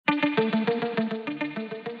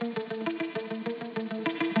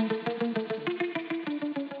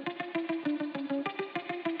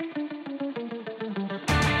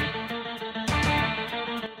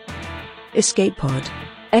Escape Pod.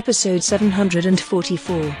 Episode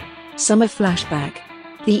 744. Summer Flashback.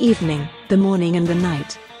 The Evening, the Morning and the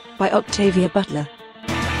Night. By Octavia Butler.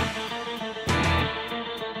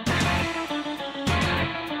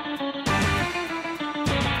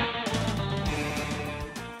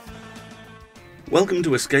 Welcome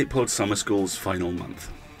to Escape Pod Summer School's final month.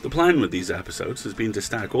 The plan with these episodes has been to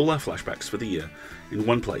stack all our flashbacks for the year in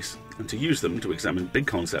one place and to use them to examine big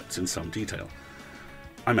concepts in some detail.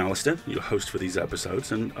 I'm Alistair, your host for these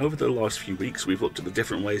episodes, and over the last few weeks we've looked at the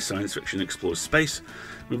different ways science fiction explores space,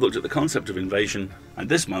 we've looked at the concept of invasion, and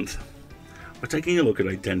this month we're taking a look at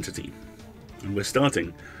identity. And we're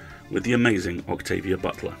starting with the amazing Octavia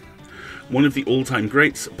Butler. One of the all-time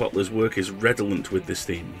greats, Butler's work is redolent with this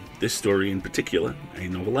theme. This story in particular, a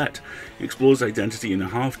novelette, explores identity in a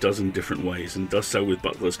half-dozen different ways and does so with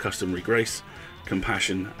Butler's customary grace,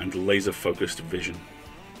 compassion, and laser-focused vision.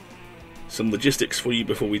 Some logistics for you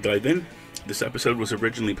before we dive in. This episode was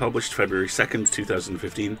originally published February 2nd,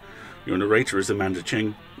 2015. Your narrator is Amanda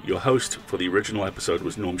Ching. Your host for the original episode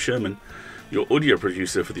was Norm Sherman. Your audio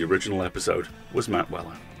producer for the original episode was Matt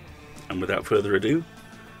Weller. And without further ado,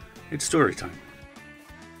 it's story time.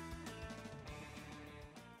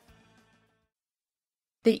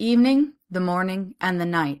 The Evening, the Morning, and the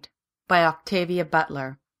Night by Octavia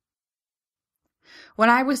Butler. When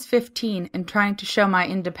I was 15 and trying to show my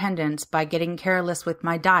independence by getting careless with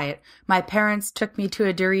my diet, my parents took me to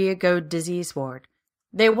a diarrhea disease ward.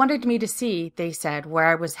 They wanted me to see, they said, where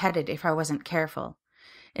I was headed if I wasn't careful.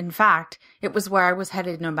 In fact, it was where I was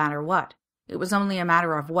headed no matter what. It was only a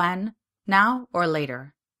matter of when, now or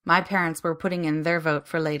later. My parents were putting in their vote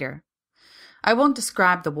for later. I won't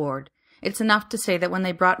describe the ward. It's enough to say that when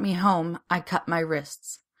they brought me home, I cut my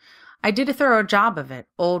wrists. I did a thorough job of it,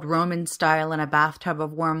 old Roman style in a bathtub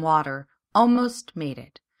of warm water. Almost made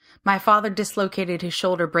it. My father dislocated his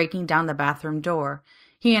shoulder breaking down the bathroom door.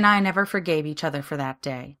 He and I never forgave each other for that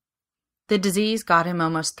day. The disease got him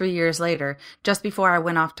almost 3 years later, just before I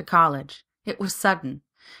went off to college. It was sudden.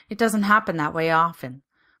 It doesn't happen that way often.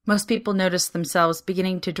 Most people notice themselves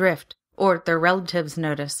beginning to drift, or their relatives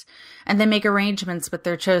notice, and they make arrangements with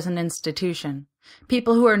their chosen institution.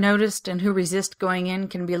 People who are noticed and who resist going in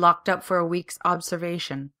can be locked up for a week's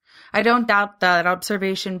observation. I don't doubt that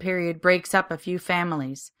observation period breaks up a few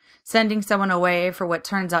families. Sending someone away for what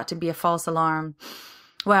turns out to be a false alarm,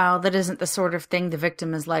 well, that isn't the sort of thing the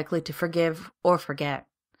victim is likely to forgive or forget.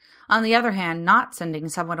 On the other hand, not sending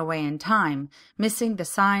someone away in time, missing the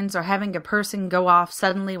signs, or having a person go off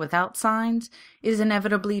suddenly without signs is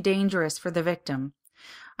inevitably dangerous for the victim.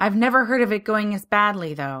 I've never heard of it going as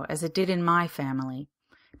badly, though, as it did in my family.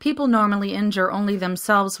 People normally injure only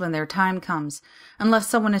themselves when their time comes, unless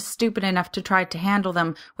someone is stupid enough to try to handle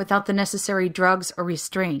them without the necessary drugs or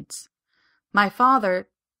restraints. My father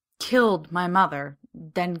killed my mother,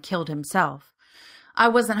 then killed himself. I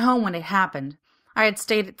wasn't home when it happened. I had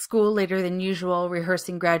stayed at school later than usual,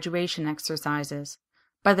 rehearsing graduation exercises.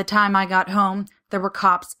 By the time I got home, there were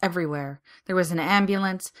cops everywhere. There was an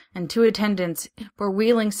ambulance, and 2 attendants were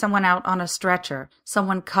wheeling someone out on a stretcher,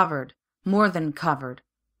 someone covered, more than covered,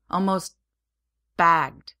 almost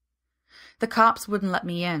bagged. The cops wouldn't let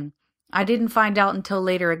me in. I didn't find out until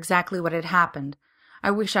later exactly what had happened.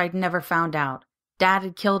 I wish I'd never found out. Dad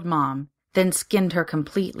had killed Mom, then skinned her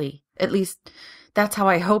completely. At least, that's how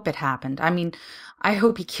I hope it happened. I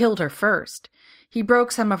hope he killed her first. He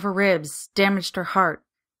broke some of her ribs, damaged her heart.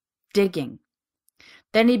 Digging.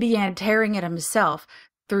 Then he began tearing at himself,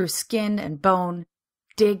 through skin and bone.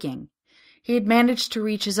 Digging. He had managed to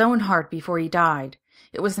reach his own heart before he died.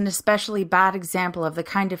 It was an especially bad example of the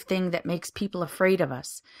kind of thing that makes people afraid of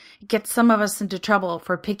us. It gets some of us into trouble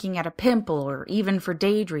for picking at a pimple or even for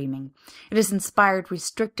daydreaming. It has inspired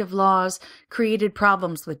restrictive laws, created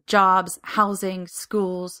problems with jobs, housing,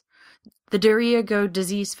 schools. The Diarrhea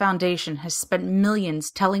Disease Foundation has spent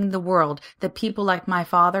millions telling the world that people like my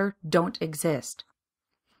father don't exist.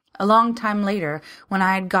 A long time later, when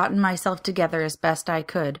I had gotten myself together as best I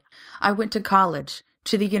could, I went to college,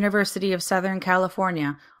 to the University of Southern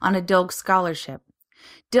California, on a DILG scholarship.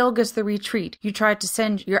 DILG is the retreat you try to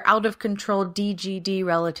send your out-of-control DGD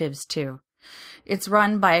relatives to. It's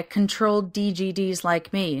run by controlled DGDs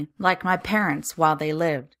like me, like my parents, while they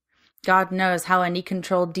lived. God knows how any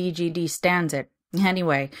controlled DGD stands it.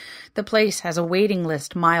 Anyway, the place has a waiting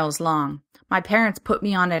list miles long. My parents put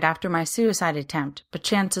me on it after my suicide attempt, but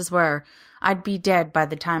chances were I'd be dead by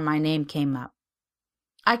the time my name came up.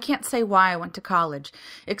 I can't say why I went to college,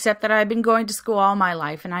 except that I had been going to school all my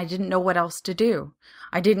life and I didn't know what else to do.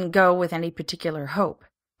 I didn't go with any particular hope.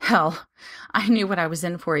 Hell, I knew what I was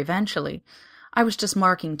in for eventually. I was just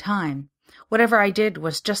marking time. Whatever I did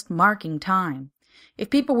was just marking time. If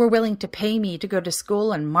people were willing to pay me to go to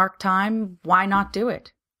school and mark time, why not do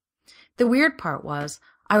it? The weird part was,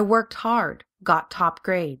 I worked hard, got top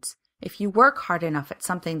grades. If you work hard enough at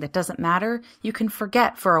something that doesn't matter, you can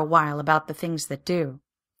forget for a while about the things that do.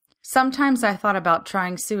 Sometimes I thought about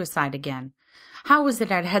trying suicide again. How was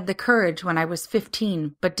it I'd had the courage when I was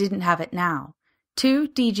 15, but didn't have it now? 2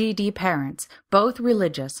 DGD parents, both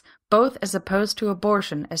religious, both as opposed to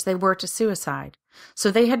abortion as they were to suicide.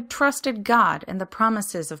 So they had trusted God and the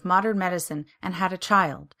promises of modern medicine and had a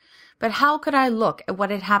child. But how could I look at what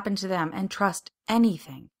had happened to them and trust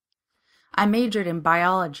anything? I majored in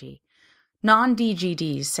biology.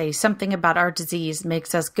 Non-DGDs say something about our disease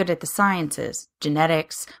makes us good at the sciences,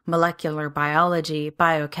 genetics, molecular biology,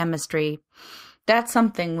 biochemistry. That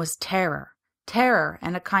something was terror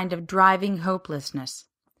and a kind of driving hopelessness.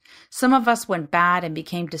 Some of us went bad and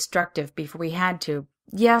became destructive before we had to.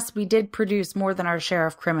 Yes, we did produce more than our share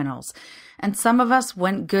of criminals. And some of us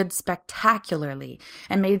went good spectacularly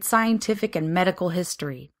and made scientific and medical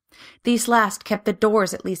history. These last kept the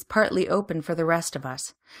doors at least partly open for the rest of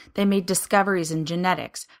us. They made discoveries in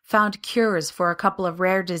genetics, found cures for a couple of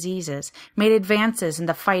rare diseases, made advances in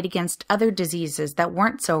the fight against other diseases that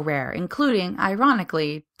weren't so rare, including,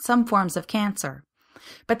 ironically, some forms of cancer.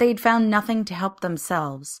 But they'd found nothing to help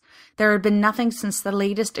themselves. There had been nothing since the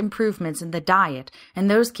latest improvements in the diet,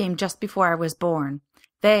 and those came just before I was born.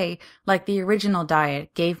 They, like the original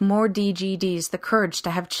diet, gave more DGDs the courage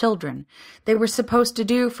to have children. They were supposed to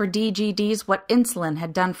do for DGDs what insulin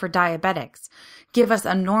had done for diabetics, give us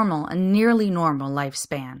a normal and nearly normal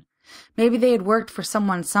lifespan. Maybe they had worked for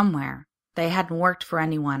someone somewhere. They hadn't worked for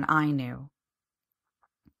anyone I knew.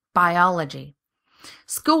 Biology.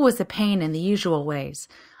 School was a pain in the usual ways.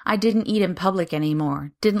 I didn't eat in public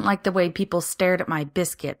anymore, didn't like the way people stared at my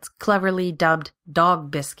biscuits, cleverly dubbed dog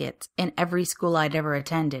biscuits, in every school I'd ever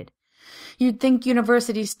attended. You'd think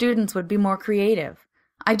university students would be more creative.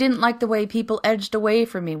 I didn't like the way people edged away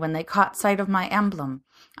from me when they caught sight of my emblem.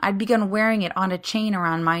 I'd begun wearing it on a chain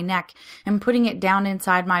around my neck and putting it down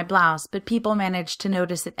inside my blouse, but people managed to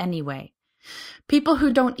notice it anyway. People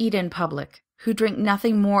who don't eat in public, who drink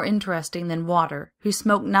nothing more interesting than water, who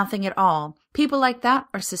smoke nothing at all, people like that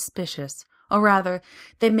are suspicious, or rather,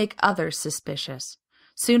 they make others suspicious.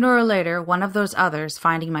 Sooner or later, one of those others,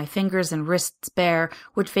 finding my fingers and wrists bare,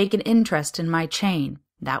 would fake an interest in my chain.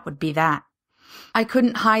 That would be that. I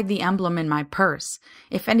couldn't hide the emblem in my purse.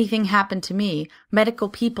 If anything happened to me, medical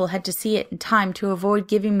people had to see it in time to avoid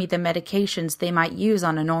giving me the medications they might use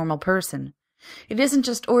on a normal person. It isn't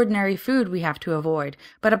just ordinary food we have to avoid,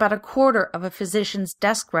 but about a quarter of a physician's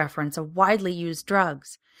desk reference of widely used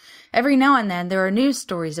drugs. Every now and then there are news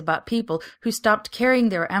stories about people who stopped carrying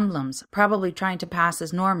their emblems, probably trying to pass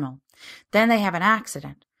as normal. Then they have an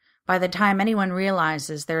accident. By the time anyone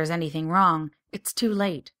realizes there is anything wrong, it's too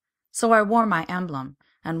late. So I wore my emblem,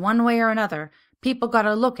 and one way or another, people got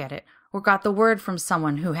a look at it or got the word from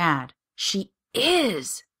someone who had. She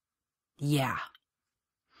is! Yeah.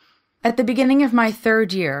 At the beginning of my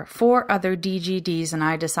 3rd year, 4 other DGDs and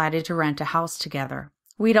I decided to rent a house together.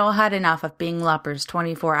 We'd all had enough of being lepers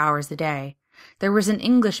 24 hours a day. There was an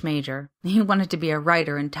English major. He wanted to be a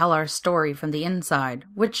writer and tell our story from the inside,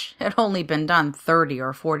 which had only been done 30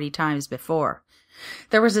 or 40 times before.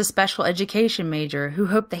 There was a special education major who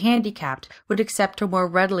hoped the handicapped would accept her more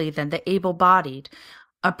readily than the able-bodied,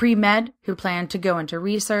 a pre-med who planned to go into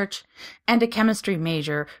research, and a chemistry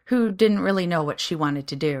major who didn't really know what she wanted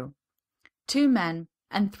to do. 2 men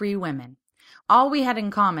and 3 women. All we had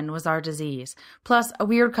in common was our disease, plus a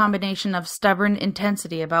weird combination of stubborn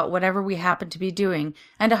intensity about whatever we happened to be doing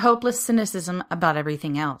and a hopeless cynicism about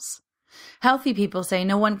everything else. Healthy people say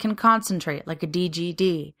no one can concentrate like a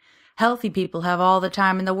DGD. Healthy people have all the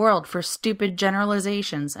time in the world for stupid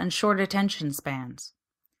generalizations and short attention spans.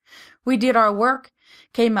 We did our work,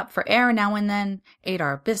 came up for air now and then, ate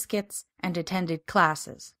our biscuits, and attended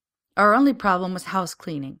classes. Our only problem was house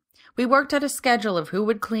cleaning. We worked out a schedule of who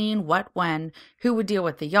would clean, what when, who would deal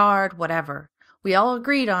with the yard, whatever. We all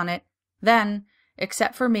agreed on it. Then,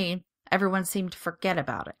 except for me, everyone seemed to forget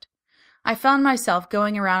about it. I found myself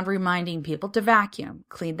going around reminding people to vacuum,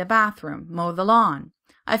 clean the bathroom, mow the lawn.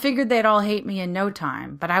 I figured they'd all hate me in no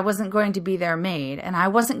time, but I wasn't going to be their maid, and I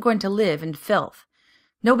wasn't going to live in filth.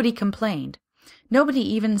 Nobody complained. Nobody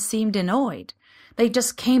even seemed annoyed. They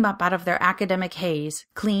just came up out of their academic haze,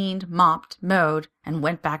 cleaned, mopped, mowed, and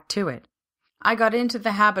went back to it. I got into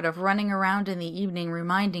the habit of running around in the evening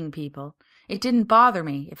reminding people. It didn't bother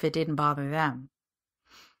me if it didn't bother them.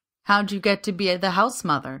 "How'd you get to be the house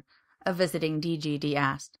mother?" a visiting DGD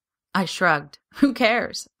asked. I shrugged. Who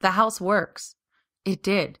cares? The house works. It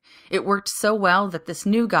did. It worked so well that this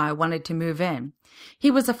new guy wanted to move in.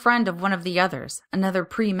 He was a friend of one of the others, another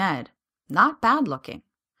pre-med. Not bad looking.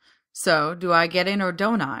 "So, do I get in or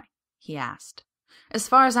don't I?" he asked. "As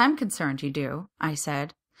far as I'm concerned, you do," I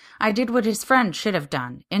said. I did what his friend should have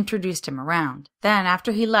done, introduced him around. Then,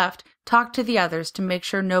 after he left, talked to the others to make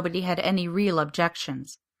sure nobody had any real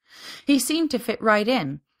objections. He seemed to fit right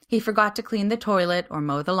in. He forgot to clean the toilet or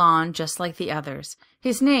mow the lawn, just like the others.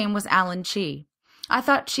 His name was Alan Chi. I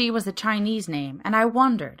thought Chi was a Chinese name, and I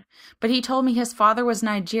wondered. But he told me his father was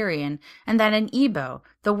Nigerian, and that in Igbo,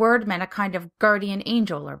 the word meant a kind of guardian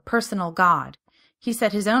angel or personal god. He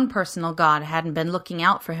said his own personal god hadn't been looking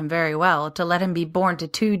out for him very well to let him be born to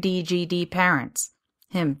 2 DGD parents.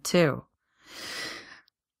 Him, too.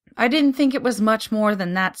 I didn't think it was much more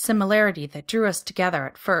than that similarity that drew us together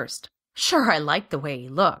at first. Sure, I liked the way he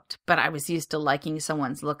looked, but I was used to liking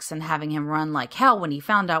someone's looks and having him run like hell when he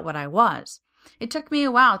found out what I was. It took me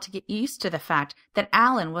a while to get used to the fact that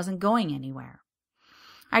Alan wasn't going anywhere.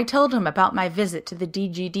 I told him about my visit to the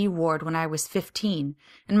DGD ward when I was 15,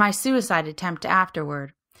 and my suicide attempt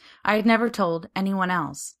afterward. I had never told anyone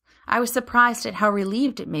else. I was surprised at how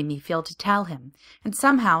relieved it made me feel to tell him, and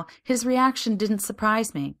somehow his reaction didn't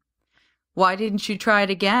surprise me. "Why didn't you try it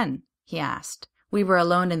again?" he asked. We were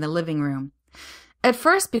alone in the living room. "At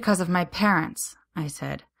first because of my parents," I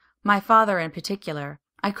said. "My father in particular.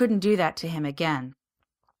 I couldn't do that to him again."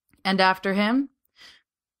 "And after him?"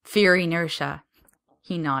 "Fear inertia."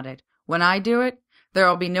 He nodded. "When I do it,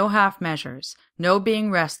 there'll be no half measures, no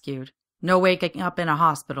being rescued, no waking up in a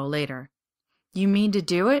hospital later." "You mean to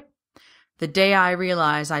do it?" "The day I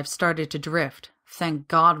realize I've started to drift. Thank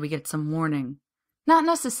God we get some warning." "Not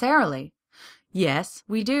necessarily." "Yes,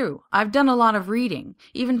 we do. I've done a lot of reading,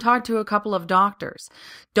 even talked to a couple of doctors.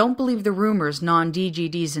 Don't believe the rumors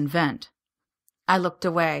non-DGDs invent." I looked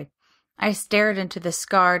away. I stared into the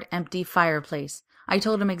scarred, empty fireplace. I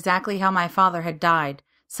told him exactly how my father had died,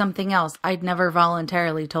 something else I'd never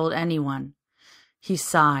voluntarily told anyone. He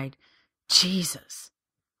sighed. "Jesus."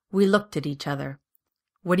 We looked at each other.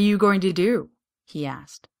 "What are you going to do?" he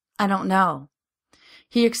asked. "I don't know."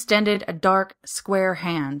 He extended a dark, square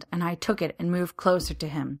hand, and I took it and moved closer to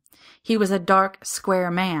him. He was a dark,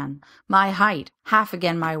 square man, my height, half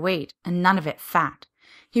again my weight, and none of it fat.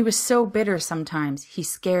 He was so bitter sometimes, he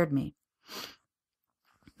scared me.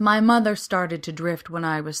 "My mother started to drift when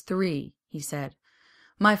I was 3, he said.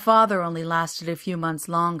 "My father only lasted a few months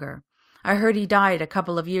longer. I heard he died a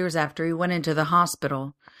couple of years after he went into the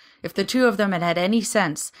hospital. If the two of them had had any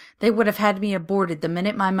sense, they would have had me aborted the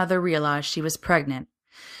minute my mother realized she was pregnant.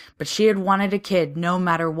 But she had wanted a kid no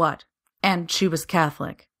matter what, and she was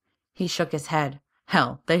Catholic." He shook his head.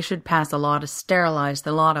 "Hell, they should pass a law to sterilize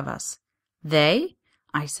the lot of us." "They?"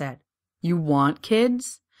 I said. "You want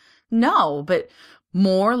kids?" "No, but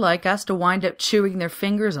more like us to wind up chewing their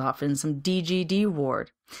fingers off in some DGD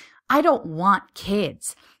ward. I don't want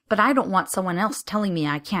kids, but I don't want someone else telling me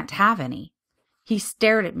I can't have any." He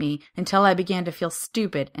stared at me until I began to feel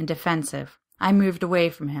stupid and defensive. I moved away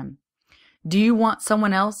from him. "Do you want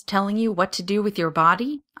someone else telling you what to do with your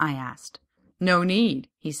body?" I asked. "No need,"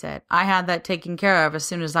 he said. "I had that taken care of as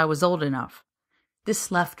soon as I was old enough."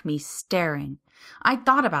 This left me staring. I'd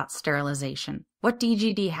thought about sterilization. What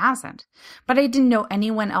DGD hasn't? But I didn't know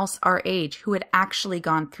anyone else our age who had actually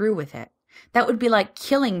gone through with it. That would be like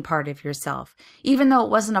killing part of yourself, even though it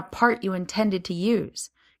wasn't a part you intended to use.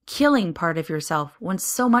 Killing part of yourself when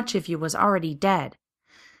so much of you was already dead.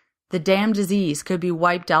 "The damn disease could be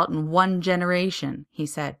wiped out in 1 generation, he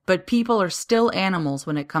said, "but people are still animals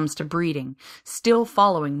when it comes to breeding, still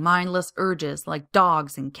following mindless urges like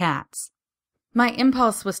dogs and cats." My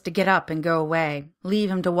impulse was to get up and go away, leave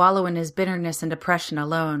him to wallow in his bitterness and depression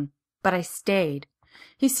alone. But I stayed.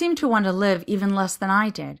 He seemed to want to live even less than I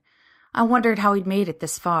did. I wondered how he'd made it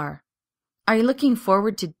this far. "Are you looking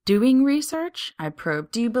forward to doing research?" I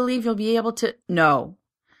probed. "Do you believe you'll be able to—" "No."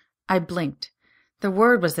 I blinked. The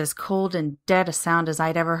word was as cold and dead a sound as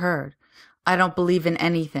I'd ever heard. "I don't believe in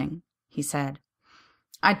anything," he said.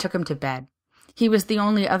 I took him to bed. He was the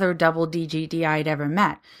only other double DGD I'd ever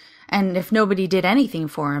met, and if nobody did anything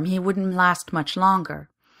for him, he wouldn't last much longer.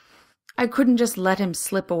 I couldn't just let him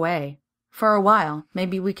slip away. For a while,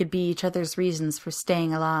 maybe we could be each other's reasons for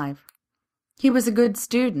staying alive. He was a good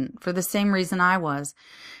student, for the same reason I was,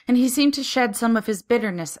 and he seemed to shed some of his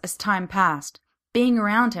bitterness as time passed. Being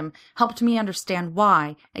around him helped me understand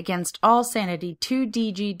why, against all sanity, 2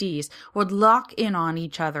 DGDs would lock in on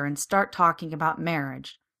each other and start talking about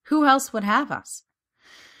marriage. Who else would have us?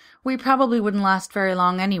 We probably wouldn't last very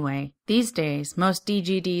long anyway. These days, most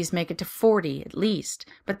DGDs make it to 40 at least,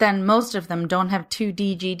 but then most of them don't have two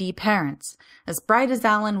DGD parents. As bright as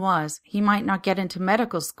Alan was, he might not get into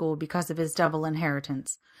medical school because of his double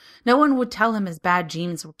inheritance. No one would tell him his bad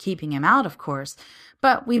genes were keeping him out, of course,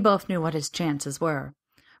 but we both knew what his chances were.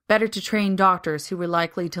 Better to train doctors who were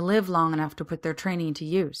likely to live long enough to put their training to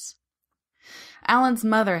use. Alan's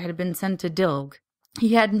mother had been sent to Dilg.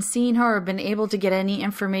 He hadn't seen her or been able to get any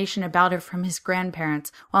information about her from his grandparents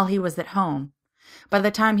while he was at home. By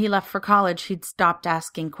the time he left for college, he'd stopped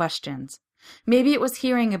asking questions. Maybe it was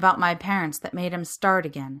hearing about my parents that made him start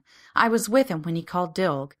again. I was with him when he called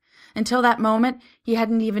Dilg. Until that moment, he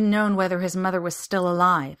hadn't even known whether his mother was still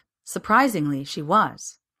alive. Surprisingly, she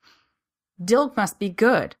was. "Dilg must be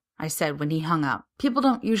good," I said when he hung up. "People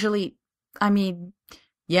don't usually...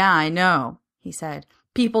 Yeah, I know," he said.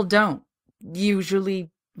 "People don't usually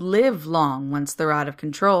live long once they're out of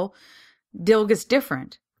control. Dilg is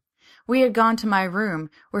different." We had gone to my room,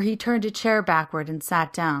 where he turned a chair backward and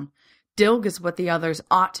sat down. "Dilg is what the others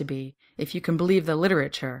ought to be, if you can believe the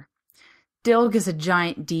literature." "Dilg is a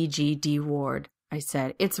giant DGD ward," I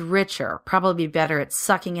said. "It's richer, probably better at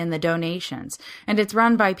sucking in the donations, and it's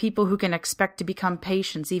run by people who can expect to become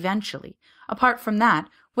patients eventually. Apart from that,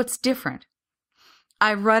 what's different?"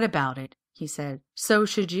 "I've read about it," he said. "So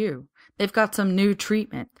should you. They've got some new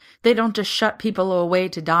treatment. They don't just shut people away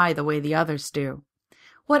to die the way the others do."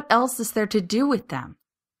 "What else is there to do with them?"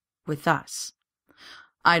 "With us?"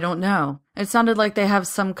 "I don't know. It sounded like they have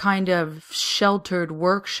some kind of sheltered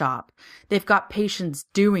workshop. They've got patients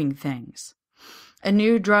doing things." "A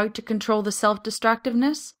new drug to control the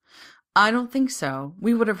self-destructiveness?" "I don't think so.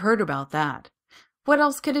 We would have heard about that." "What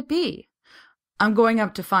else could it be?" "I'm going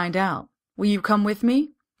up to find out. Will you come with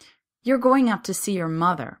me?" "You're going up to see your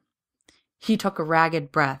mother." He took a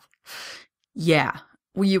ragged breath. "Yeah.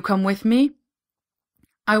 Will you come with me?"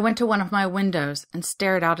 I went to one of my windows and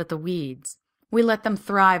stared out at the weeds. We let them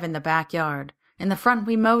thrive in the backyard. In the front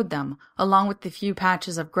we mowed them, along with the few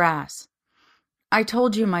patches of grass. "I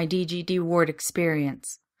told you my DGD ward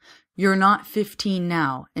experience. You're not 15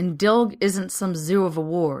 now, and Dilg isn't some zoo of a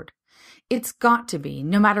ward. It's got to be,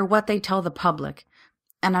 no matter what they tell the public,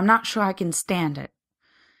 and I'm not sure I can stand it."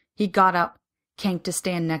 He got up, came to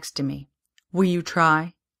stand next to me. "Will you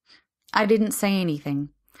try?" I didn't say anything.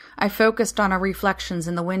 I focused on our reflections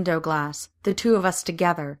in the window glass, the two of us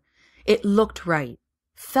together. It looked right,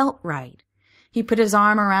 felt right. He put his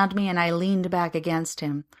arm around me and I leaned back against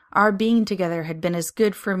him. Our being together had been as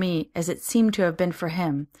good for me as it seemed to have been for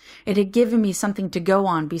him. It had given me something to go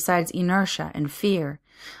on besides inertia and fear.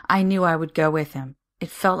 I knew I would go with him. It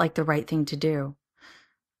felt like the right thing to do.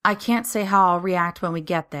 "I can't say how I'll react when we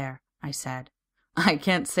get there," I said. "I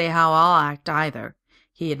can't say how I'll act either,"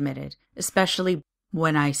 he admitted, "especially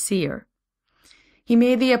when I see her." He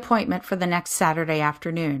made the appointment for the next Saturday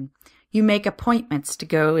afternoon. You make appointments to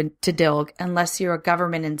go to Dilg unless you're a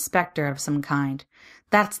government inspector of some kind.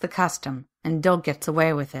 That's the custom, and Dilg gets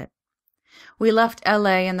away with it. We left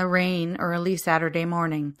L.A. in the rain early Saturday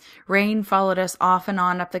morning. Rain followed us off and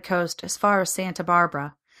on up the coast as far as Santa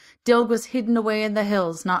Barbara. Dilg was hidden away in the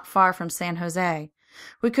hills not far from San Jose.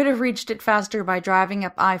 We could have reached it faster by driving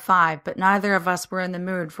up I-5, but neither of us were in the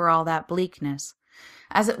mood for all that bleakness.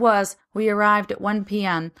 As it was, we arrived at 1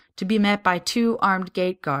 p.m. to be met by 2 armed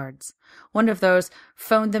gate guards. One of those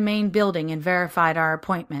phoned the main building and verified our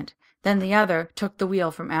appointment. Then the other took the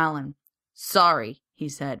wheel from Alan. "Sorry," he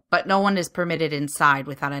said, "but no one is permitted inside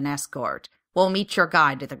without an escort. We'll meet your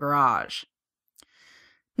guide at the garage."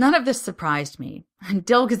 None of this surprised me.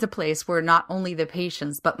 Dilg is a place where not only the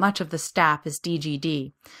patients but much of the staff is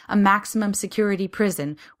DGD. A maximum security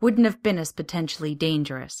prison wouldn't have been as potentially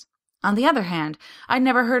dangerous. On the other hand, I'd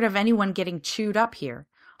never heard of anyone getting chewed up here.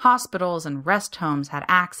 Hospitals and rest homes had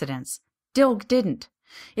accidents. Dilg didn't.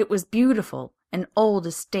 It was beautiful, an old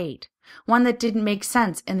estate, one that didn't make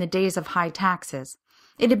sense in the days of high taxes.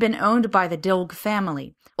 It had been owned by the Dilg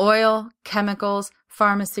family. Oil, chemicals,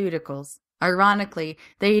 pharmaceuticals. Ironically,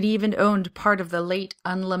 they had even owned part of the late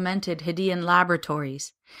unlamented Hadean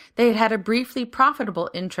laboratories. They had had a briefly profitable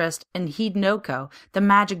interest in Hidnoko, the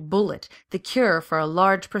magic bullet, the cure for a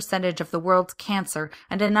large percentage of the world's cancer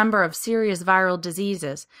and a number of serious viral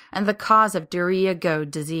diseases, and the cause of diarrhea goad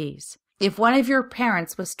disease. If one of your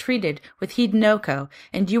parents was treated with Hidnoko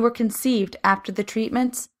and you were conceived after the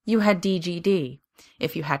treatments, you had DGD.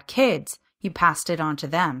 If you had kids, you passed it on to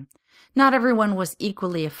them. Not everyone was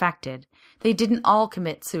equally affected. They didn't all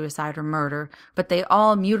commit suicide or murder, but they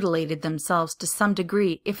all mutilated themselves to some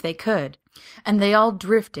degree if they could. And they all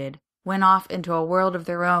drifted, went off into a world of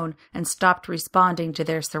their own, and stopped responding to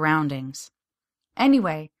their surroundings.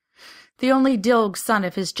 Anyway, The only Dilg son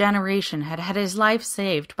of his generation had had his life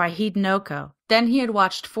saved by Hidinoko. Then he had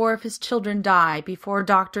watched 4 of his children die before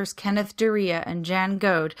doctors Kenneth Duria and Jan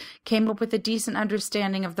Goad came up with a decent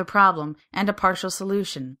understanding of the problem and a partial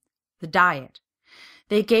solution: the diet.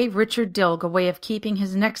 They gave Richard Dilg a way of keeping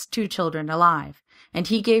his next 2 children alive, and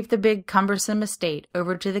he gave the big cumbersome estate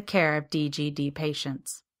over to the care of DGD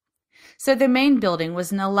patients. So the main building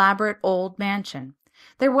was an elaborate old mansion.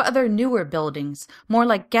 There were other newer buildings, more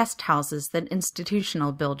like guest houses than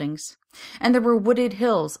institutional buildings. And there were wooded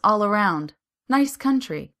hills all around. Nice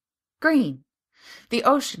country. Green. The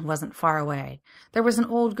ocean wasn't far away. There was an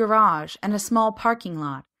old garage and a small parking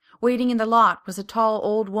lot. Waiting in the lot was a tall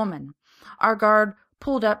old woman. Our guard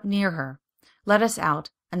pulled up near her, let us out,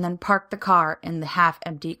 and then parked the car in the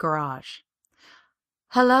half-empty garage.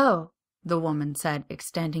 "Hello," the woman said,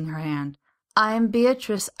 extending her hand. "I am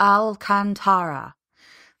Beatrice Alcantara."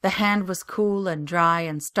 The hand was cool and dry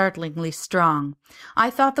and startlingly strong. I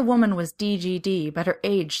thought the woman was DGD, but her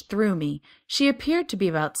age threw me. She appeared to be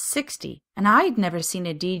about 60, and I'd never seen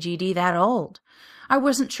a DGD that old. I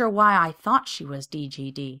wasn't sure why I thought she was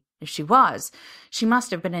DGD. If she was, she must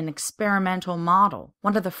have been an experimental model,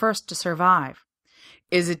 one of the first to survive.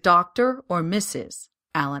 "Is it Doctor or Mrs.?"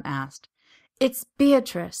 Alan asked. "It's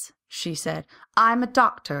Beatrice," she said. "I'm a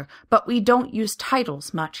doctor, but we don't use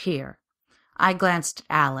titles much here." I glanced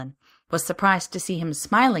at Alan, was surprised to see him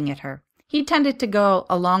smiling at her. He tended to go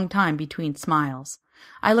a long time between smiles.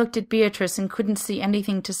 I looked at Beatrice and couldn't see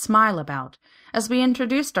anything to smile about. As we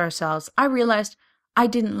introduced ourselves, I realized I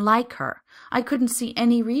didn't like her. I couldn't see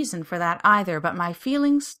any reason for that either, but my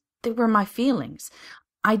feelings, they were my feelings.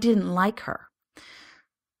 I didn't like her.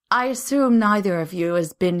 "I assume neither of you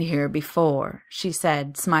has been here before," she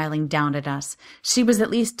said, smiling down at us. She was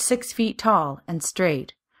at least 6 feet tall and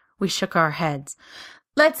straight. We shook our heads.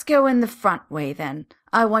 "Let's go in the front way, then.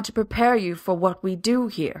 I want to prepare you for what we do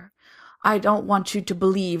here. I don't want you to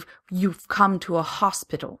believe you've come to a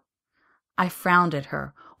hospital." I frowned at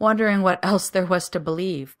her, wondering what else there was to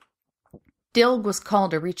believe. Dilg was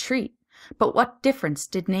called a retreat, but what difference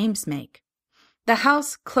did names make? The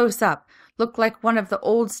house, close up, looked like one of the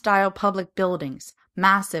old-style public buildings,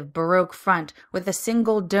 massive Baroque front with a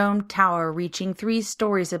single domed tower reaching 3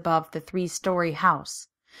 stories above the 3-story house.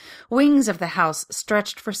 Wings of the house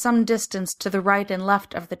stretched for some distance to the right and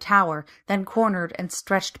left of the tower, then cornered and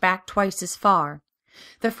stretched back twice as far.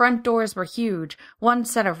 The front doors were huge, one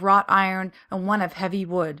set of wrought iron and one of heavy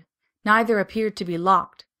wood. Neither appeared to be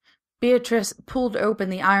locked. Beatrice pulled open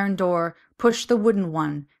the iron door, pushed the wooden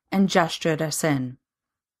one, and gestured us in.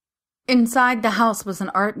 Inside the house was an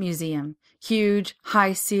art museum, huge,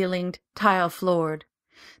 high-ceilinged, tile-floored.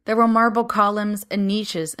 There were marble columns and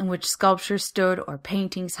niches in which sculpture stood or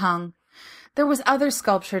paintings hung. There was other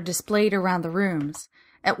sculpture displayed around the rooms.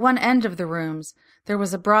 At one end of the rooms, there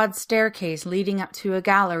was a broad staircase leading up to a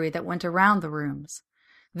gallery that went around the rooms.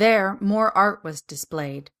 There, more art was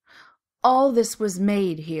displayed. "All this was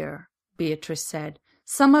made here," Beatrice said.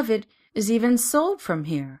 "Some of it is even sold from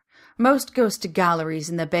here. Most goes to galleries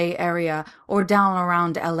in the Bay Area or down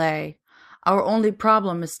around LA. Our only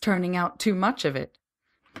problem is turning out too much of it."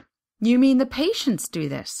 "You mean the patients do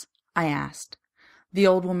this?" I asked. The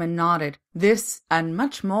old woman nodded. "This and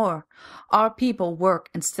much more. Our people work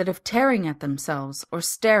instead of tearing at themselves or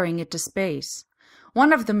staring into space.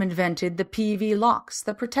 One of them invented the PV locks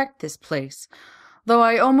that protect this place, though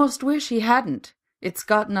I almost wish he hadn't. It's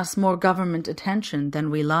gotten us more government attention than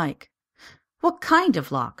we like." "What kind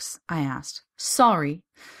of locks?" I asked. "Sorry.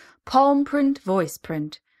 Palm print, voice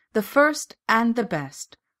print. The first and the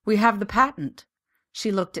best. We have the patent." She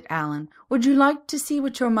looked at Alan. "Would you like to see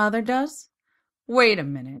what your mother does?" "Wait a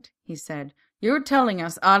minute," he said. "You're telling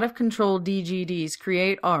us out-of-control DGDs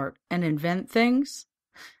create art and invent things?"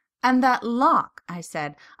 "And that lock," I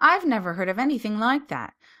said. "I've never heard of anything like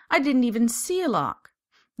that. I didn't even see a lock."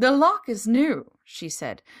 "The lock is new," she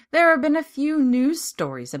said. "There have been a few news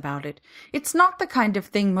stories about it. It's not the kind of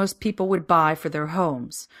thing most people would buy for their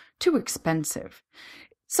homes. Too expensive.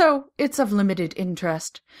 So it's of limited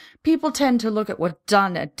interest. People tend to look at what's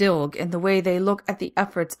done at Dilg in the way they look at the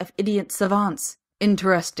efforts of idiot savants.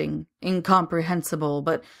 Interesting, incomprehensible,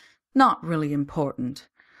 but not really important.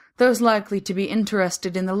 Those likely to be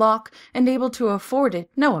interested in the lock and able to afford it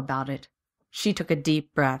know about it." She took a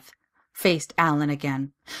deep breath, faced Alan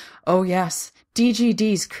again. "Oh yes,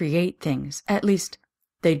 DGDs create things. At least,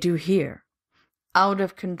 they do here."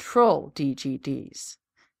 "Out-of-control DGDs."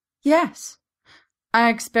 "Yes. I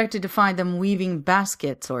expected to find them weaving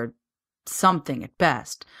baskets or something at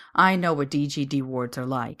best. I know what DGD wards are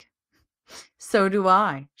like." "So do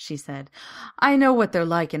I," she said. "I know what they're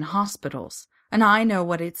like in hospitals. and I know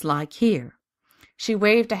what it's like here." She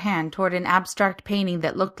waved a hand toward an abstract painting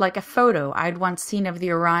that looked like a photo I'd once seen of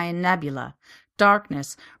the Orion Nebula,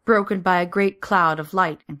 darkness broken by a great cloud of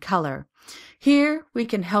light and color. "Here we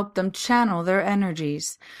can help them channel their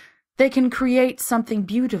energies. They can create something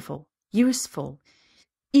beautiful, useful,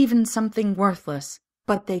 even something worthless,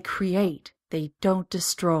 but they create, they don't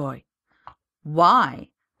destroy." "Why?"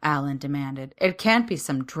 Alan demanded. "It can't be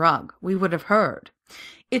some drug. We would have heard."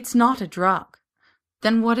 "It's not a drug."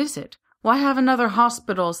 "Then what is it? Why haven't other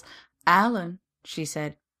hospitals—" "Alan," she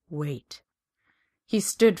said, "wait." He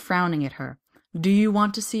stood frowning at her. "Do you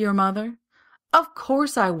want to see your mother?" "Of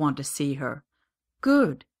course I want to see her."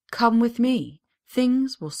 "Good. Come with me.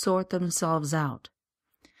 Things will sort themselves out."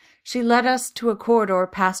 She led us to a corridor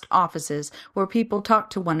past offices where people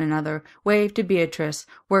talked to one another, waved to Beatrice,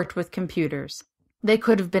 worked with computers. They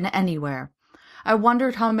could have been anywhere. I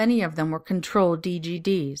wondered how many of them were controlled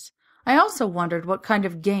DGDs. I also wondered what kind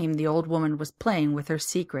of game the old woman was playing with her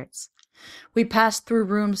secrets. We passed through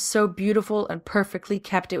rooms so beautiful and perfectly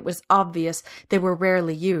kept it was obvious they were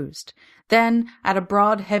rarely used. Then, at a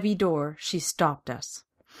broad, heavy door, she stopped us.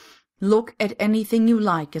 "Look at anything you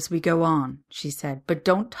like as we go on," she said, "but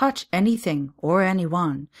don't touch anything or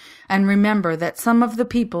anyone. And remember that some of the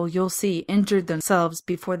people you'll see injured themselves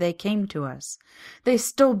before they came to us. They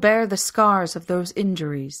still bear the scars of those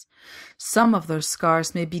injuries. Some of those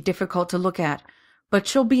scars may be difficult to look at,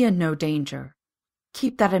 but you'll be in no danger.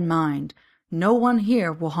 Keep that in mind. No one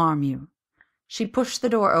here will harm you." She pushed the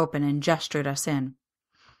door open and gestured us in.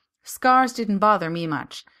 Scars didn't bother me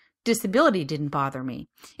much. Disability didn't bother me.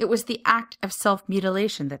 It was the act of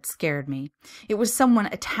self-mutilation that scared me. It was someone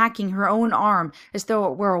attacking her own arm as though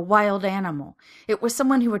it were a wild animal. It was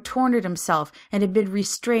someone who had torn it himself and had been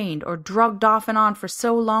restrained or drugged off and on for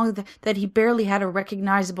so long that he barely had a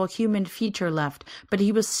recognizable human feature left, but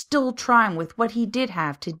he was still trying with what he did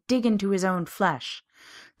have to dig into his own flesh.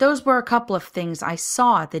 Those were a couple of things I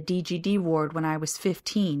saw at the DGD ward when I was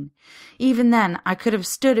 15. Even then, I could have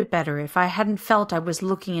stood it better if I hadn't felt I was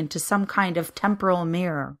looking into some kind of temporal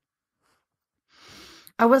mirror.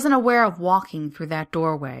 I wasn't aware of walking through that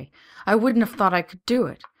doorway. I wouldn't have thought I could do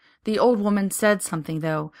it. The old woman said something,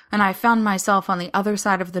 though, and I found myself on the other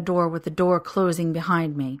side of the door with the door closing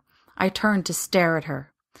behind me. I turned to stare at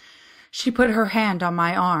her. She put her hand on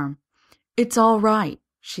my arm. "It's all right,"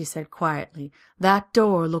 she said quietly. "That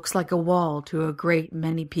door looks like a wall to a great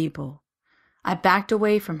many people." I backed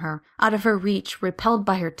away from her, out of her reach, repelled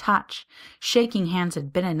by her touch. Shaking hands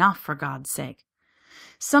had been enough, for God's sake.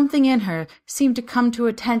 Something in her seemed to come to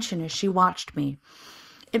attention as she watched me.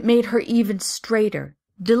 It made her even straighter.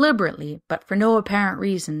 Deliberately, but for no apparent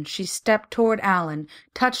reason, she stepped toward Alan,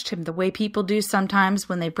 touched him the way people do sometimes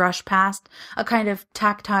when they brush past, a kind of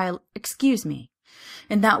tactile "excuse me."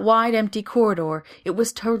 In that wide, empty corridor, it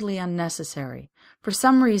was totally unnecessary. For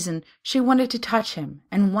some reason, she wanted to touch him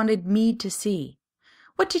and wanted me to see.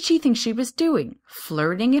 What did she think she was doing?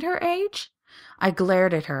 Flirting at her age? I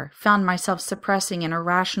glared at her, found myself suppressing an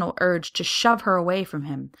irrational urge to shove her away from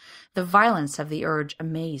him. The violence of the urge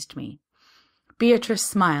amazed me. Beatrice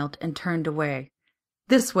smiled and turned away.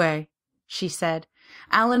 "This way," she said.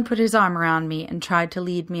 Alan put his arm around me and tried to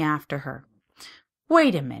lead me after her.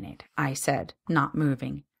 "Wait a minute," I said, not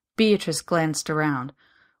moving. Beatrice glanced around.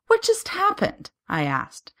 "What just happened?" I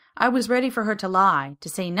asked. I was ready for her to lie, to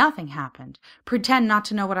say nothing happened, pretend not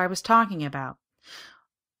to know what I was talking about.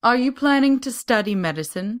 "Are you planning to study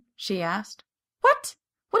medicine?" she asked. "What?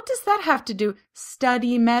 What does that have to do?"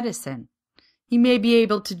 "Study medicine. You may be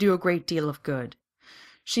able to do a great deal of good."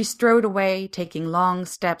 She strode away, taking long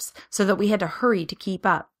steps so that we had to hurry to keep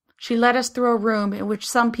up. She led us through a room in which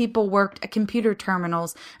some people worked at computer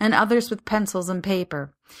terminals and others with pencils and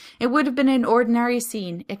paper. It would have been an ordinary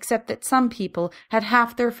scene, except that some people had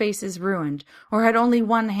half their faces ruined, or had only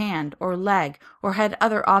one hand or leg, or had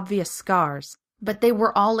other obvious scars. But they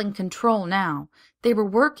were all in control now. They were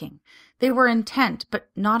working. They were intent,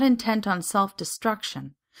 but not intent on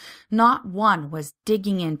self-destruction. Not one was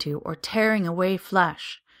digging into or tearing away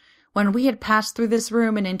flesh. When we had passed through this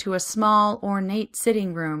room and into a small, ornate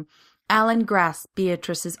sitting room, Alan grasped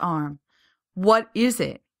Beatrice's arm. "What is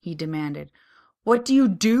it?" he demanded. "What do you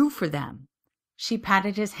do for them?" She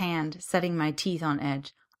patted his hand, setting my teeth on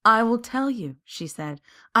edge. "I will tell you," she said.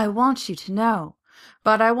 "I want you to know.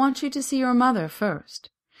 But I want you to see your mother first."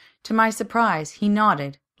 To my surprise, he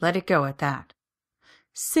nodded, let it go at that.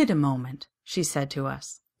 "Sit a moment," she said to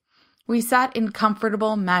us. We sat in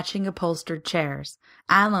comfortable, matching upholstered chairs,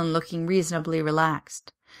 Alan looking reasonably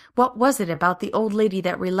relaxed. What was it about the old lady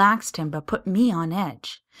that relaxed him but put me on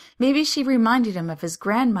edge? Maybe she reminded him of his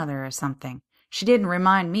grandmother or something. She didn't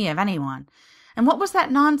remind me of anyone. And what was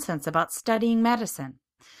that nonsense about studying medicine?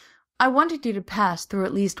 I wanted you to pass through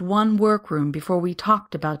at least one workroom before we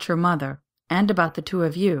talked about your mother, and about the two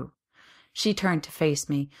of you. She turned to face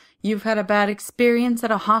me. You've had a bad experience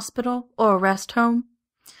at a hospital or a rest home?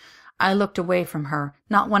 I looked away from her,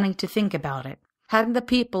 not wanting to think about it. Hadn't the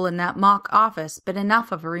people in that mock office been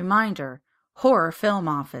enough of a reminder? Horror film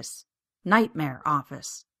office. Nightmare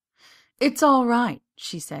office. It's all right,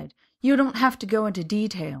 she said. You don't have to go into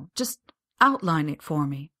detail. Just outline it for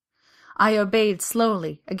me. I obeyed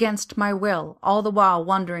slowly, against my will, all the while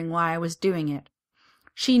wondering why I was doing it.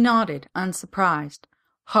 She nodded, unsurprised.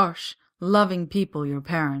 Harsh, loving people, your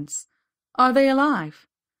parents. Are they alive?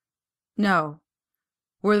 No.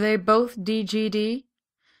 Were they both DGD?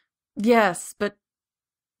 Yes, but...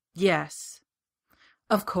 Yes.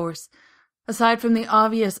 Of course. Aside from the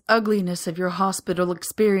obvious ugliness of your hospital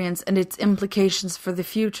experience and its implications for the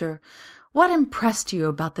future, what impressed you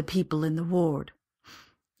about the people in the ward?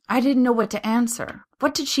 I didn't know what to answer.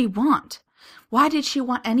 What did she want? Why did she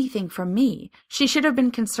want anything from me? She should have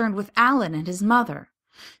been concerned with Alan and his mother.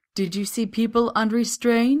 Did you see people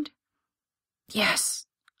unrestrained? Yes,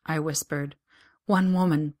 I whispered. One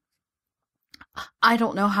woman. I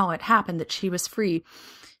don't know how it happened that she was free.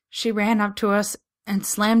 She ran up to us and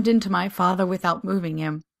slammed into my father without moving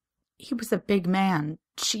him. He was a big man.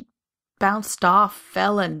 She bounced off,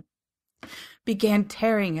 fell, and began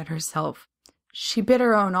tearing at herself. She bit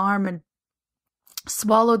her own arm and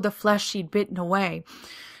swallowed the flesh she'd bitten away.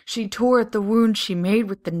 She tore at the wound she made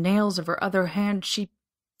with the nails of her other hand.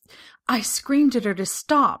 I screamed at her to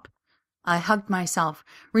stop. I hugged myself,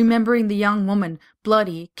 remembering the young woman,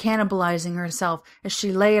 bloody, cannibalizing herself as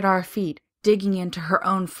she lay at our feet, digging into her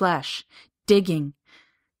own flesh. Digging.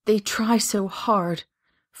 They try so hard,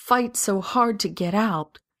 fight so hard to get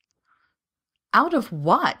out. Out of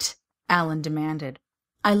what? Alan demanded.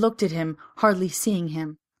 I looked at him, hardly seeing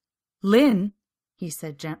him. Lynn, he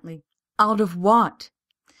said gently, out of what?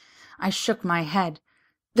 I shook my head.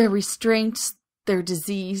 Their restraints, their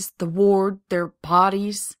disease, the ward, their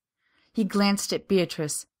bodies. He glanced at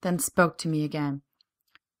Beatrice, then spoke to me again.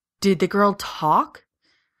 Did the girl talk?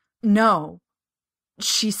 No.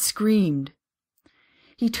 She screamed.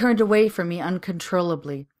 He turned away from me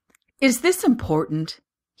uncontrollably. Is this important?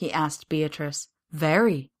 He asked Beatrice.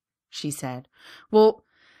 Very, she said. Well,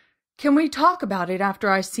 can we talk about it after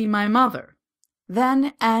I see my mother?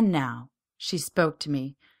 Then and now, she spoke to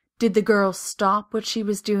me. Did the girl stop what she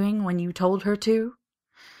was doing when you told her to?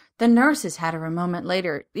 The nurses had her a moment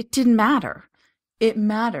later. It didn't matter. It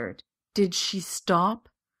mattered. Did she stop?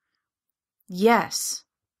 Yes.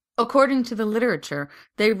 According to the literature,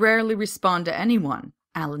 they rarely respond to anyone,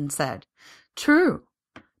 Alan said. True.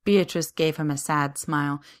 Beatrice gave him a sad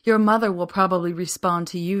smile. Your mother will probably respond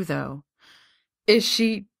to you, though. Is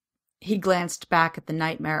she... He glanced back at the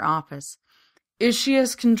nightmare office. Is she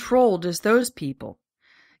as controlled as those people?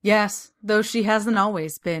 Yes, though she hasn't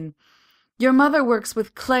always been. Your mother works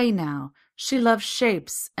with clay now. She loves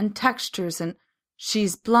shapes and textures and...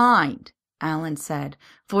 She's blind, Alan said,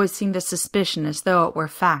 voicing the suspicion as though it were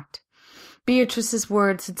fact. Beatrice's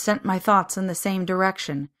words had sent my thoughts in the same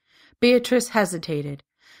direction. Beatrice hesitated.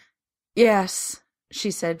 Yes, she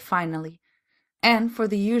said finally, and for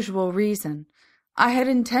the usual reason. I had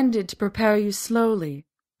intended to prepare you slowly.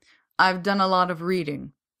 I've done a lot of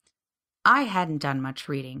reading. I hadn't done much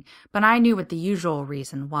reading, but I knew what the usual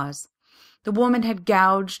reason was. The woman had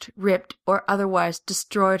gouged, ripped, or otherwise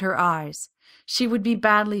destroyed her eyes. She would be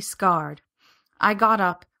badly scarred. I got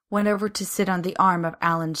up, went over to sit on the arm of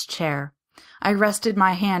Alan's chair. I rested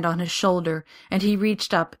my hand on his shoulder, and he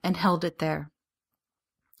reached up and held it there.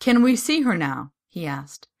 Can we see her now? He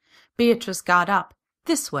asked. Beatrice got up.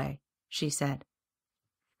 This way, she said.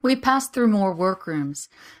 We passed through more workrooms.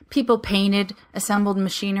 People painted, assembled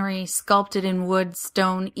machinery, sculpted in wood,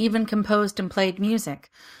 stone, even composed and played music.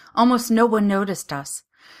 Almost no one noticed us.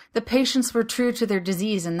 The patients were true to their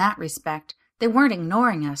disease in that respect. They weren't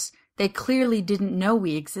ignoring us. They clearly didn't know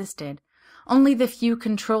we existed. Only the few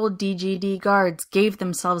controlled DGD guards gave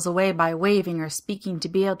themselves away by waving or speaking to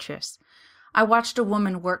Beatrice. I watched a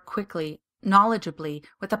woman work quickly, knowledgeably,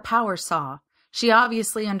 with a power saw. She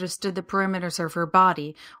obviously understood the perimeters of her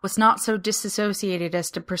body, was not so disassociated as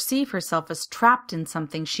to perceive herself as trapped in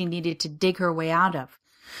something she needed to dig her way out of.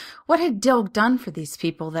 What had Dilg done for these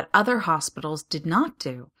people that other hospitals did not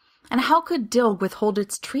do? And how could Dilg withhold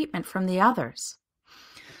its treatment from the others?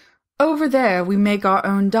 Over there we make our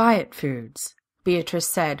own diet foods, Beatrice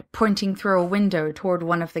said, pointing through a window toward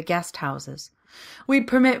one of the guest houses. We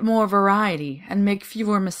permit more variety and make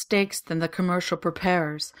fewer mistakes than the commercial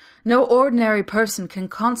preparers. No ordinary person can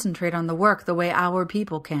concentrate on the work the way our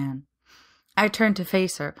people can. I turned to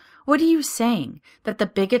face her. What are you saying? That the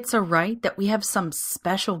bigots are right? That we have some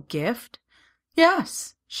special gift?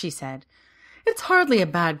 Yes, she said. It's hardly a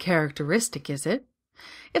bad characteristic, is it?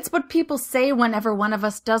 It's what people say whenever one of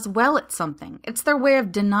us does well at something. It's their way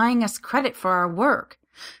of denying us credit for our work.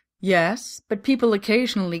 Yes, but people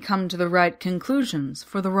occasionally come to the right conclusions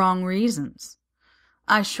for the wrong reasons.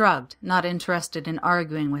 I shrugged, not interested in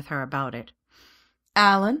arguing with her about it.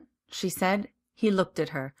 Alan, she said. He looked at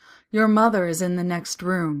her. Your mother is in the next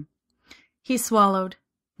room. He swallowed,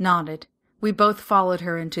 nodded. We both followed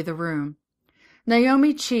her into the room.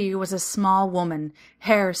 Naomi Chi was a small woman,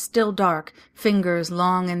 hair still dark, fingers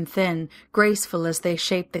long and thin, graceful as they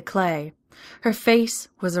shaped the clay. Her face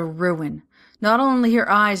was a ruin. Not only her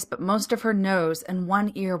eyes, but most of her nose and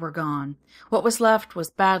one ear were gone. What was left was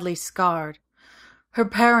badly scarred. Her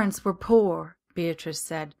parents were poor, Beatrice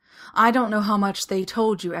said. I don't know how much they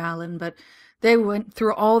told you, Alan, but they went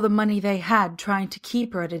through all the money they had trying to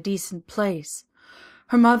keep her at a decent place.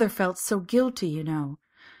 Her mother felt so guilty, you know.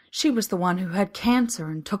 She was the one who had cancer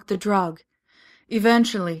and took the drug.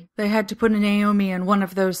 Eventually, they had to put Naomi in one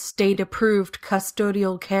of those state-approved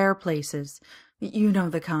custodial care places. You know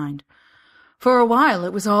the kind. For a while,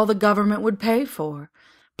 it was all the government would pay for.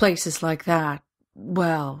 Places like that.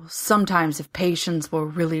 Well, sometimes if patients were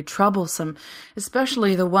really troublesome,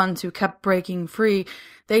 especially the ones who kept breaking free,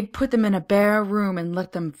 they'd put them in a bare room and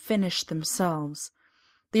let them finish themselves.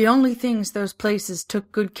 The only things those places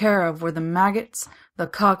took good care of were the maggots, the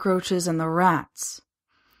cockroaches, and the rats.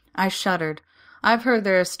 I shuddered. I've heard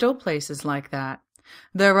there are still places like that.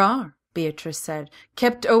 There are, Beatrice said,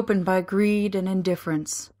 kept open by greed and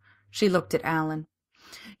indifference. She looked at Alan.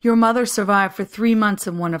 Your mother survived for 3 months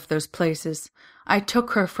in one of those places. I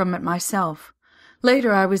took her from it myself.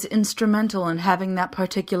 Later I was instrumental in having that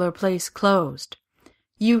particular place closed.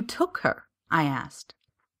 You took her? I asked.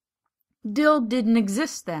 Dill didn't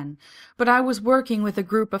exist then, but I was working with a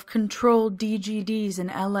group of controlled DGDs in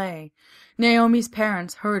L.A. Naomi's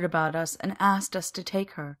parents heard about us and asked us to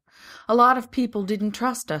take her. A lot of people didn't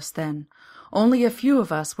trust us then. Only a few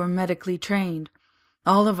of us were medically trained.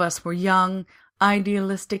 All of us were young,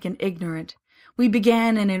 idealistic, and ignorant. We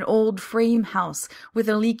began in an old frame house with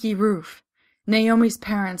a leaky roof. Naomi's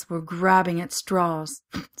parents were grabbing at straws.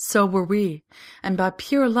 So were we, and by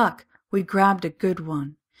pure luck we grabbed a good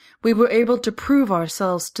one. We were able to prove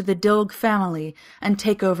ourselves to the Dilg family and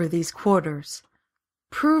take over these quarters.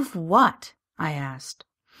 Prove what? I asked.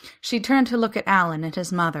 She turned to look at Alan and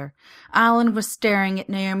his mother. Alan was staring at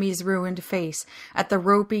Naomi's ruined face, at the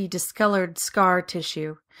ropey, discolored scar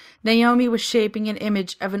tissue. Naomi was shaping an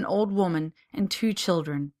image of an old woman and 2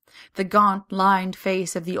 children. The gaunt, lined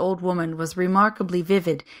face of the old woman was remarkably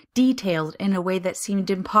vivid, detailed in a way that seemed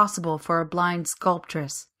impossible for a blind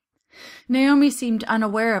sculptress. Naomi seemed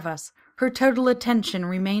unaware of us. Her total attention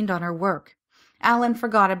remained on her work. Alan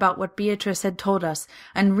forgot about what Beatrice had told us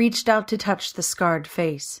and reached out to touch the scarred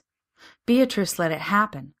face. Beatrice let it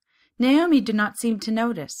happen. Naomi did not seem to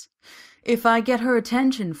notice. If I get her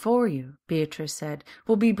attention for you, Beatrice said,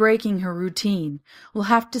 we'll be breaking her routine. We'll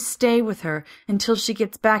have to stay with her until she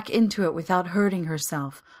gets back into it without hurting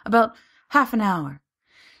herself. About half an hour.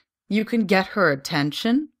 You can get her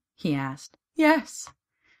attention? He asked. Yes.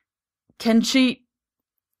 Can she...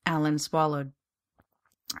 Alan swallowed.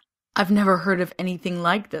 I've never heard of anything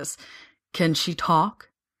like this. Can she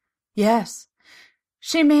talk? Yes.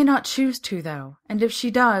 She may not choose to, though, and if she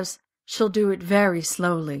does, she'll do it very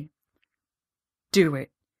slowly. Do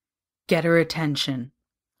it. Get her attention.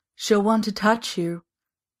 She'll want to touch you.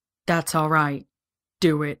 That's all right.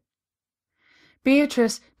 Do it.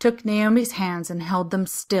 Beatrice took Naomi's hands and held them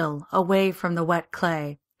still, away from the wet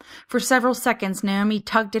clay. For several seconds Naomi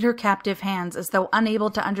tugged at her captive hands as though unable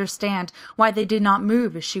to understand why they did not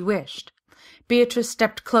move as she wished. Beatrice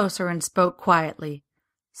stepped closer and spoke quietly.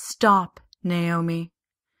 Stop, Naomi.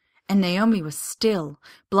 And Naomi was still,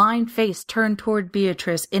 blind face turned toward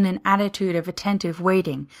Beatrice in an attitude of attentive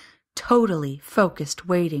waiting, totally focused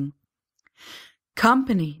waiting.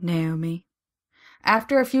 Company, Naomi.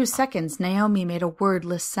 After a few seconds, Naomi made a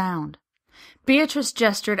wordless sound. Beatrice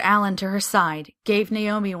gestured Alan to her side, gave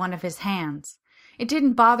Naomi one of his hands. It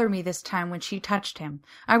didn't bother me this time when she touched him.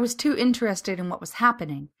 I was too interested in what was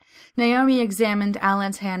happening. Naomi examined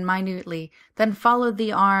Alan's hand minutely, then followed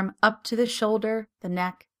the arm up to the shoulder, the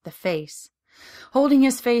neck, the face. Holding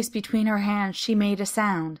his face between her hands, she made a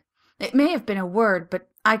sound. It may have been a word, but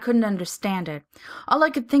I couldn't understand it. All I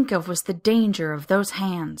could think of was the danger of those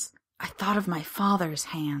hands. I thought of my father's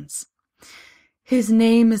hands. His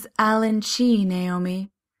name is Alan Chi, Naomi.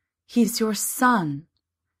 He's your son.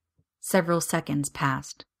 Several seconds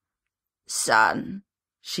passed. Son,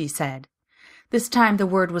 she said. This time the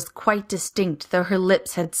word was quite distinct, though her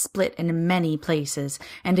lips had split in many places,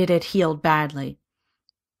 and it had healed badly.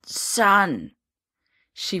 "Son,"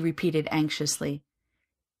 she repeated anxiously.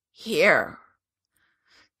 "Here."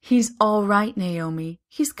 "He's all right, Naomi.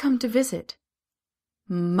 He's come to visit."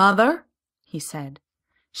 "Mother?" he said.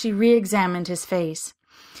 She re-examined his face.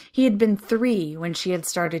 He had been 3 when she had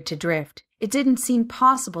started to drift. It didn't seem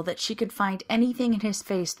possible that she could find anything in his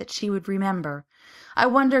face that she would remember. I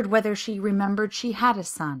wondered whether she remembered she had a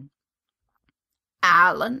son.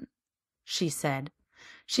 "Alan," she said.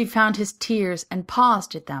 She found his tears and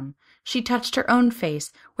paused at them. She touched her own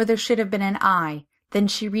face, where there should have been an eye. Then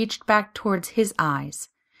she reached back towards his eyes.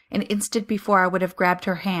 An instant before I would have grabbed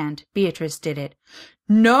her hand, Beatrice did it.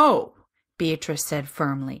 "No!" Beatrice said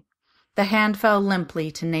firmly. The hand fell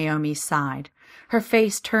limply to Naomi's side. Her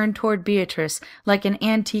face turned toward Beatrice like an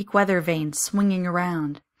antique weather vane swinging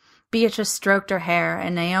around. Beatrice stroked her hair,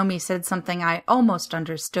 and Naomi said something I almost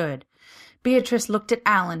understood. Beatrice looked at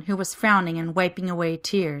Alan, who was frowning and wiping away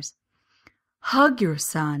tears. "Hug your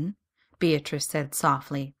son," Beatrice said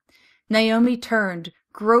softly. Naomi turned,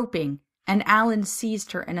 groping, and Alan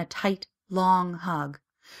seized her in a tight, long hug.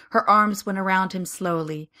 Her arms went around him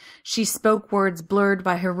slowly. She spoke words blurred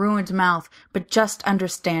by her ruined mouth, but just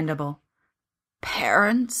understandable.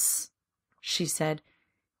 "Parents," she said.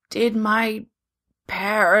 "Did my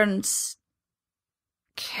parents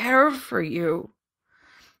care for you?"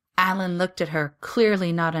 Alan looked at her,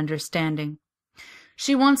 clearly not understanding.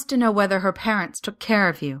 "She wants to know whether her parents took care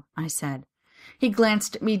of you," I said. He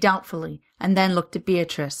glanced at me doubtfully, and then looked at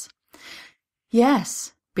Beatrice.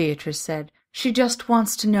 "Yes," Beatrice said. "She just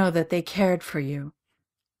wants to know that they cared for you."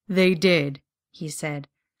 "They did," he said.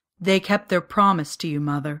 "They kept their promise to you,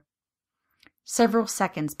 Mother." Several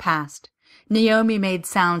seconds passed. Naomi made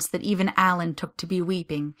sounds that even Alan took to be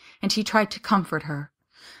weeping, and he tried to comfort her.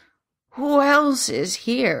 "Who else is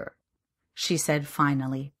here?" she said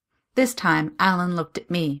finally. This time Alan looked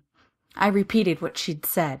at me. I repeated what she'd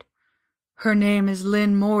said. "Her name is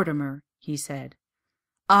Lynn Mortimer," he said.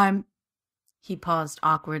 He paused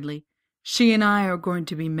awkwardly. "She and I are going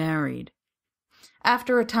to be married."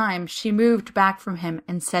 After a time, she moved back from him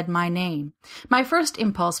and said my name. My first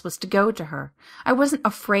impulse was to go to her. I wasn't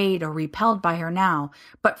afraid or repelled by her now,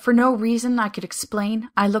 but for no reason I could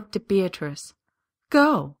explain, I looked at Beatrice.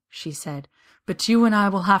 "Go," she said, "but you and I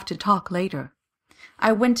will have to talk later."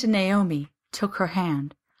 I went to Naomi, took her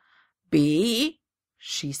hand. "Bee?"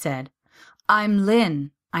 she said. "I'm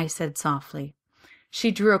Lynn," I said softly.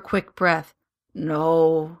 She drew a quick breath.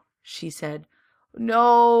 "No," she said.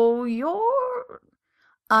 "No, you're—"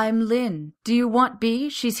 "I'm Lynn. Do you want Bee?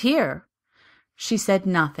 She's here." She said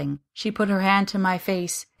nothing. She put her hand to my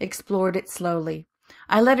face, explored it slowly.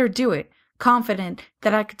 I let her do it, confident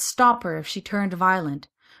that I could stop her if she turned violent.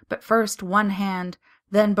 But first one hand,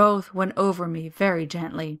 then both went over me very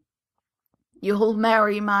gently. "You'll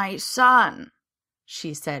marry my son,"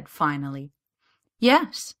 she said finally.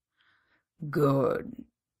 "Yes." "Good.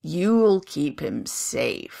 You'll keep him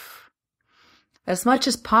safe." "As much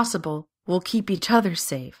as possible. We'll keep each other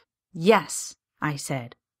safe." "Yes," I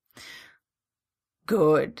said.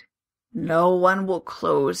 "Good. No one will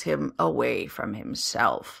close him away from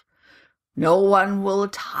himself. No one will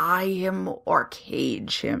tie him or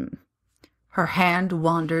cage him." Her hand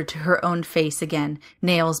wandered to her own face again,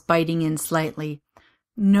 nails biting in slightly.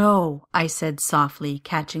 "No," I said softly,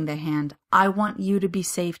 catching the hand. "I want you to be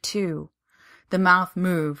safe too." The mouth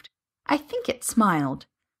moved. I think it smiled.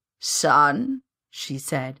 "Son," she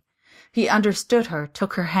said. He understood her,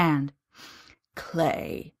 took her hand.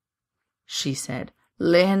 "Clay," she said.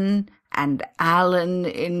 "Lynn and Alan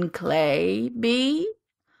in Clay, Bee?"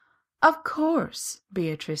 "Of course,"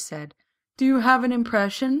 Beatrice said. "Do you have an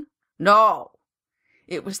impression?" "No."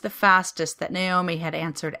 It was the fastest that Naomi had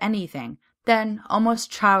answered anything. Then,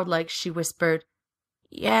 almost childlike, she whispered,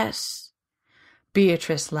 "Yes."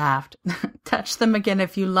 Beatrice laughed. "Touch them again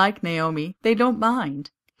if you like, Naomi. They don't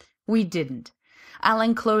mind." We didn't.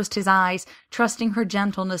 Alan closed his eyes, trusting her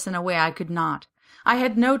gentleness in a way I could not. I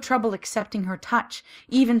had no trouble accepting her touch,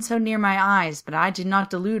 even so near my eyes, but I did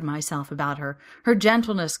not delude myself about her. Her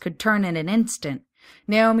gentleness could turn in an instant.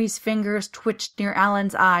 Naomi's fingers twitched near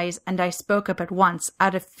Alan's eyes, and I spoke up at once,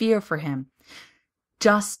 out of fear for him.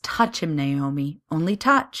 "Just touch him, Naomi. Only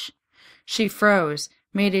touch." She froze,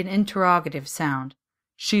 made an interrogative sound.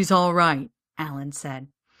 "She's all right," Alan said.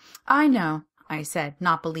 "I know," I said,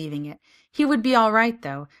 not believing it. He would be all right,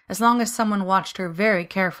 though, as long as someone watched her very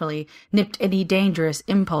carefully, nipped any dangerous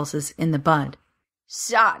impulses in the bud.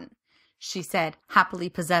 "Son," she said, happily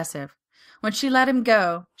possessive. When she let him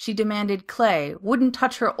go, she demanded clay, wouldn't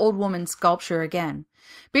touch her old woman sculpture again.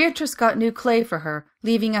 Beatrice got new clay for her,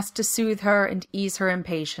 leaving us to soothe her and ease her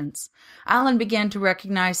impatience. Alan began to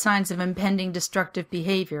recognize signs of impending destructive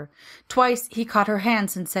behavior. Twice he caught her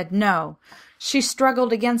hands and said no. She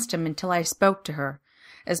struggled against him until I spoke to her.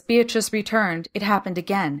 As Beatrice returned, it happened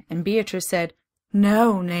again, and Beatrice said,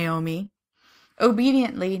 "No, Naomi."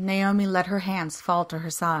 Obediently, Naomi let her hands fall to her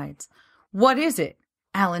sides. "What is it?"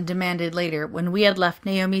 Alan demanded later when we had left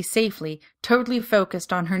Naomi safely, totally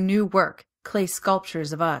focused on her new work, clay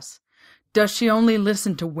sculptures of us. "Does she only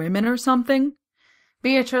listen to women or something?"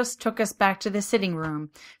 Beatrice took us back to the sitting room,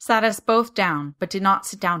 sat us both down, but did not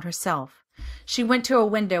sit down herself. She went to a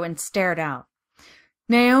window and stared out.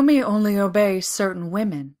 "Naomi only obeys certain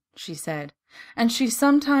women," she said, "and she's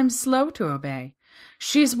sometimes slow to obey.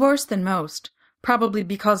 She's worse than most, probably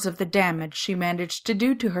because of the damage she managed to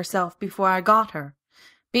do to herself before I got her."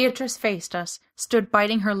 Beatrice faced us, stood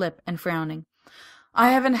biting her lip and frowning.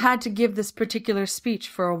 "I haven't had to give this particular speech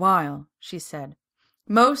for a while," she said.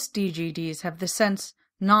 "Most DGDs have the sense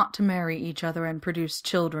not to marry each other and produce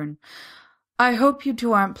children. I hope you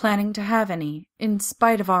two aren't planning to have any, in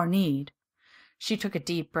spite of our need." She took a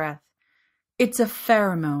deep breath. "It's a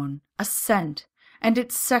pheromone, a scent, and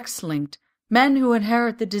it's sex-linked. Men who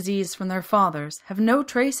inherit the disease from their fathers have no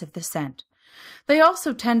trace of the scent. They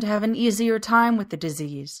also tend to have an easier time with the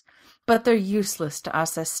disease, but they're useless to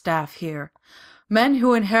us as staff here. Men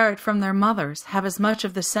who inherit from their mothers have as much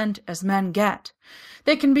of the scent as men get.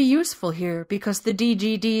 They can be useful here because the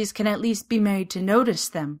DGDs can at least be made to notice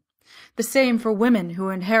them. The same for women who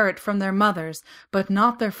inherit from their mothers, but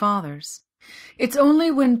not their fathers. It's only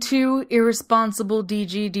when two irresponsible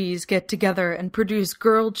DGDs get together and produce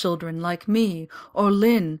girl children like me or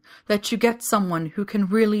Lynn that you get someone who can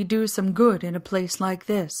really do some good in a place like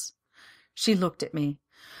this." She looked at me.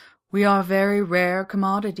 "We are very rare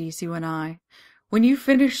commodities, you and I. When you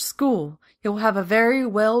finish school, you'll have a very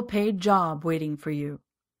well-paid job waiting for you."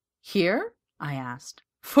 "Here?" I asked.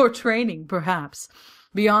 "For training, perhaps.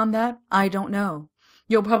 Beyond that, I don't know.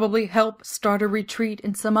 You'll probably help start a retreat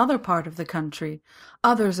in some other part of the country.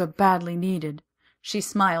 Others are badly needed." She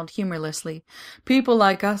smiled humorlessly. "People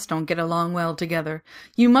like us don't get along well together.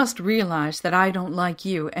 You must realize that I don't like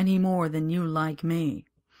you any more than you like me."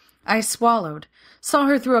 I swallowed, saw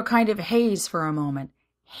her through a kind of haze for a moment,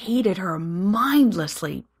 hated her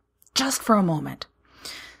mindlessly, just for a moment.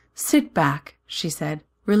 "Sit back," she said.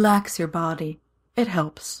 "Relax your body. It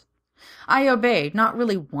helps." I obeyed, not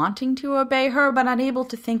really wanting to obey her, but unable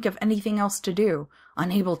to think of anything else to do,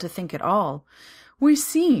 unable to think at all. "We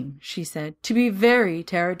seem," she said, "to be very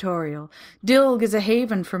territorial. Dilg is a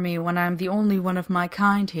haven for me when I'm the only one of my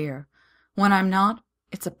kind here. When I'm not,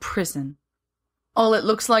 it's a prison." "All it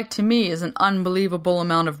looks like to me is an unbelievable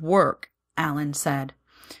amount of work," Alan said.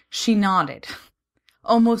 She nodded.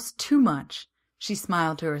 "Almost too much," she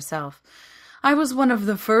smiled to herself. "I was one of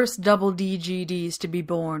the first double DGDs to be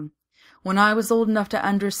born. When I was old enough to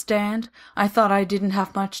understand, I thought I didn't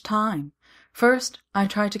have much time. First, I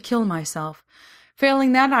tried to kill myself.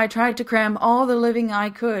 Failing that, I tried to cram all the living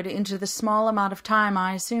I could into the small amount of time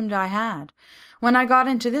I assumed I had. When I got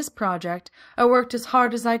into this project, I worked as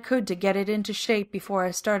hard as I could to get it into shape before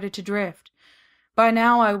I started to drift. By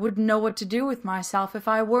now, I wouldn't know what to do with myself if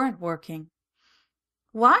I weren't working."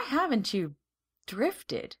 "Why haven't you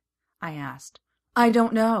drifted?" I asked. "I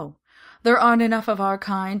don't know. There aren't enough of our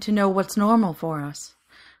kind to know what's normal for us.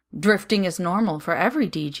 Drifting is normal for every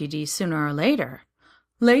DGD sooner or later."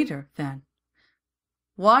 "Later, then."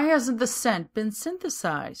 "Why hasn't the scent been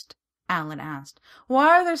synthesized?" Alan asked. "Why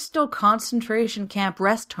are there still concentration camp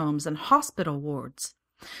rest homes and hospital wards?"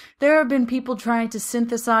 "There have been people trying to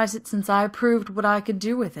synthesize it since I proved what I could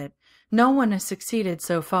do with it. No one has succeeded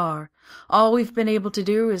so far. All we've been able to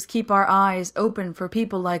do is keep our eyes open for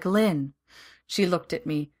people like Lynn." She looked at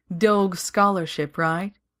me. "Dilg scholarship,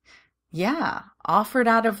 right?" "Yeah, offered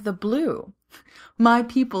out of the blue. My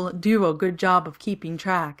people do a good job of keeping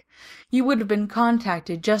track. You would have been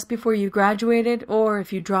contacted just before you graduated or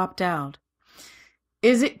if you dropped out."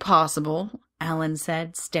 "Is it possible," Alan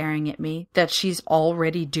said, staring at me, "that she's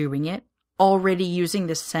already doing it? Already using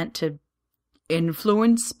the scent to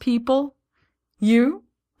influence people?" "You?"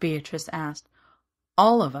 Beatrice asked.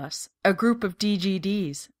 "All of us. A group of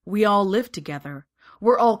DGDs. We all live together.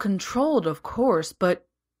 We're all controlled, of course, but—"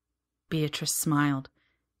 Beatrice smiled.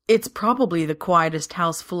 "It's probably the quietest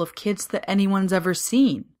house full of kids that anyone's ever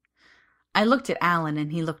seen." I looked at Alan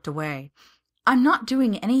and he looked away. "I'm not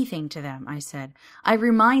doing anything to them," I said. "I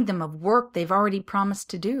remind them of work they've already promised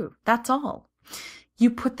to do. That's all." "You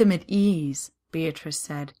put them at ease," Beatrice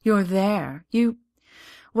said. "You're there.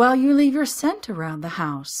 Well, you leave your scent around the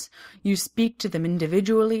house. You speak to them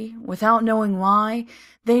individually, without knowing why.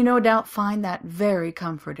 They no doubt find that very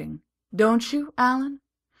comforting. Don't you, Alan?"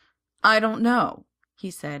 "I don't know," he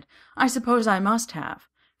said. "I suppose I must have.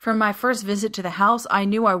 From my first visit to the house, I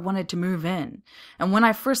knew I wanted to move in. And when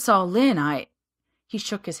I first saw Lynn, He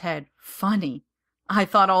shook his head. "Funny. I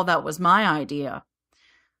thought all that was my idea."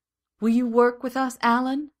 "Will you work with us,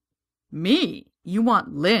 Alan?" "Me? You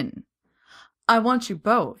want Lynn?" "I want you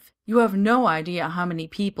both. You have no idea how many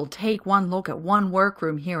people take one look at one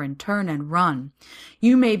workroom here and turn and run.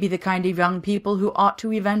 You may be the kind of young people who ought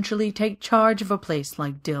to eventually take charge of a place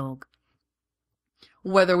like Dilg."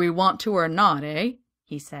 "Whether we want to or not, eh?"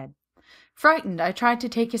 he said. Frightened, I tried to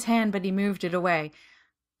take his hand, but he moved it away.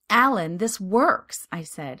 "Alan, this works," I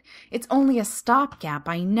said. "It's only a stopgap,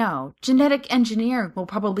 I know. Genetic engineering will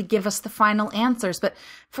probably give us the final answers, but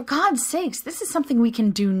for God's sakes, this is something we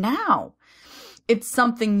can do now." "It's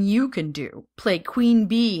something you can do. Play queen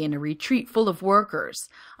bee in a retreat full of workers.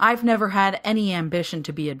 I've never had any ambition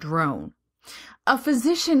to be a drone." "A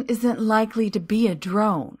physician isn't likely to be a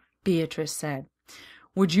drone," Beatrice said.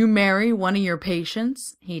 "Would you marry one of your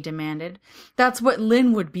patients?" he demanded. "That's what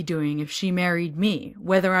Lynn would be doing if she married me,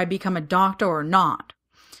 whether I become a doctor or not."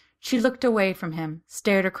 She looked away from him,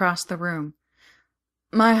 stared across the room.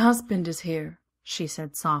 "My husband is here," she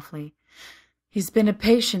said softly. "He's been a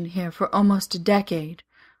patient here for almost a decade.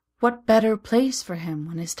 What better place for him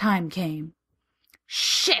when his time came?"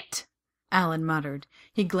 "Shit!" Alan muttered.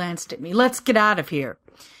 He glanced at me. "Let's get out of here."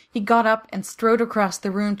 He got up and strode across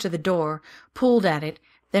the room to the door, pulled at it,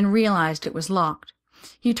 then realized it was locked.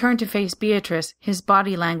 He turned to face Beatrice, his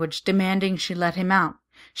body language demanding she let him out.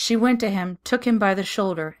 She went to him, took him by the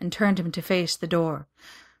shoulder, and turned him to face the door.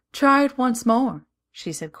 "Try it once more,"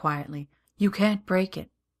 she said quietly. "You can't break it.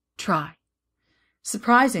 Try."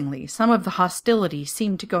 Surprisingly, some of the hostility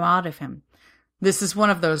seemed to go out of him. "This is one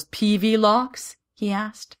of those PV locks?" he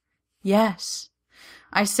asked. "Yes."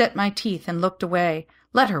 I set my teeth and looked away.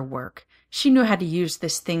 Let her work. She knew how to use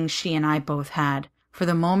this thing she and I both had. For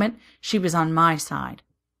the moment, she was on my side.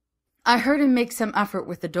 I heard him make some effort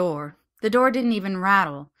with the door. The door didn't even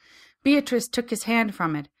rattle. Beatrice took his hand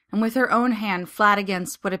from it, and with her own hand flat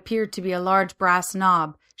against what appeared to be a large brass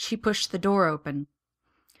knob, she pushed the door open.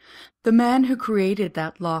 "The man who created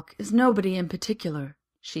that lock is nobody in particular,"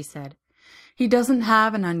 she said. "He doesn't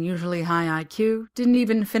have an unusually high IQ, didn't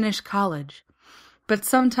even finish college. But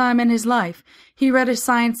sometime in his life, he read a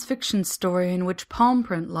science fiction story in which palm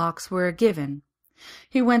print locks were a given.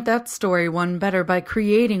 He went that story one better by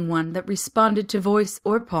creating one that responded to voice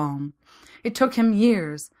or palm. It took him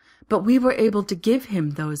years, but we were able to give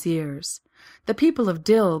him those years. The people of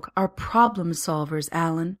Dilg are problem solvers,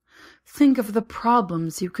 Alan. Think of the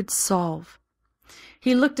problems you could solve."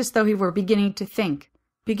 He looked as though he were beginning to think,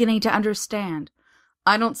 beginning to understand.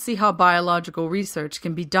 "I don't see how biological research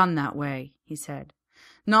can be done that way," he said.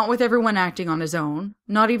 "Not with everyone acting on his own,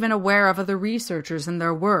 not even aware of other researchers and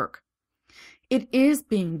their work." "It is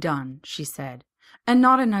being done," she said, "and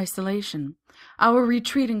not in isolation. Our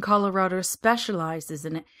retreat in Colorado specializes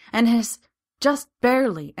in it and has just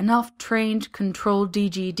barely enough trained, controlled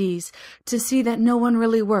DGDs to see that no one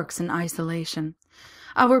really works in isolation.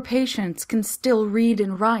 Our patients can still read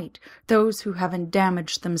and write, those who haven't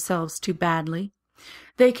damaged themselves too badly.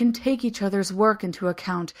 They can take each other's work into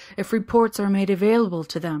account if reports are made available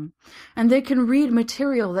to them, and they can read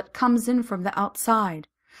material that comes in from the outside.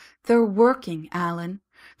 They're working, Alan.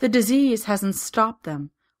 The disease hasn't stopped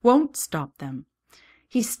them, won't stop them."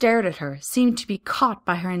 He stared at her, seemed to be caught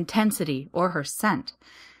by her intensity or her scent.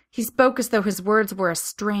 He spoke as though his words were a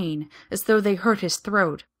strain, as though they hurt his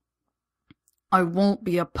throat. "I won't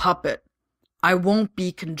be a puppet. I won't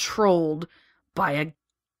be controlled by a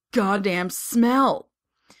goddamn smell.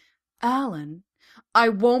 Alan, I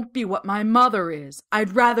won't be what my mother is.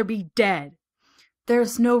 I'd rather be dead."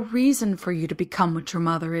 "There's no reason for you to become what your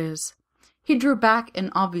mother is." He drew back in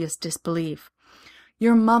obvious disbelief.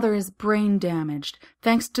 "Your mother is brain damaged,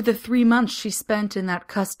 thanks to the 3 months she spent in that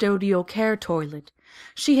custodial care toilet.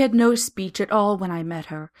 She had no speech at all when I met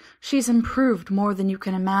her. She's improved more than you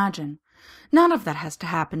can imagine. None of that has to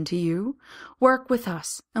happen to you. Work with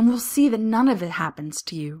us, and we'll see that none of it happens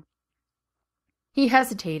to you." He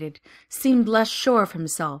hesitated, seemed less sure of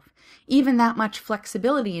himself. Even that much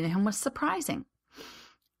flexibility in him was surprising.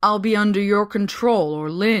 "I'll be under your control or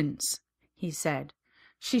Lynn's," he said.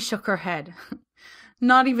 She shook her head.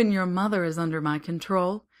 "Not even your mother is under my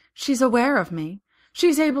control. She's aware of me.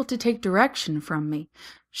 She's able to take direction from me.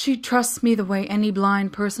 She trusts me the way any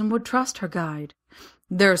blind person would trust her guide."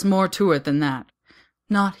 "There's more to it than that."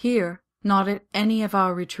 "Not here, not at any of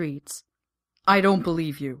our retreats." I don't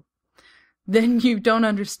believe you. Then you don't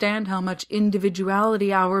understand how much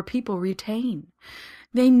individuality our people retain.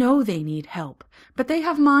 They know they need help, but they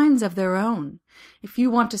have minds of their own. If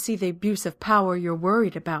you want to see the abuse of power you're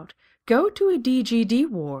worried about, go to a DGD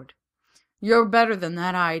ward. You're better than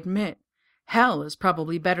that, I admit. Hell is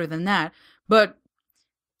probably better than that, but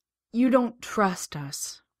you don't trust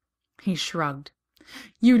us. He shrugged.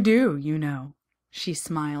 You do, you know. She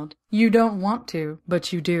smiled. You don't want to,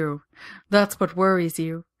 but you do. That's what worries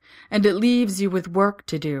you. And it leaves you with work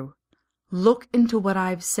to do. Look into what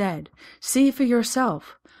I've said. See for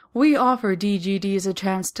yourself. We offer DGDs a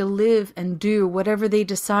chance to live and do whatever they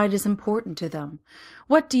decide is important to them.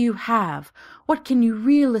 What do you have? What can you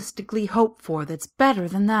realistically hope for that's better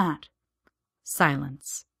than that?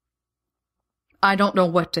 Silence. I don't know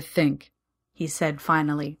what to think, he said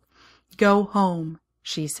finally. Go home,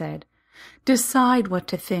 she said. Decide what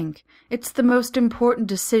to think. It's the most important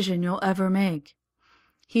decision you'll ever make.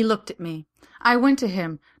 He looked at me. I went to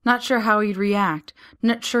him, not sure how he'd react,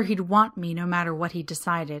 not sure he'd want me no matter what he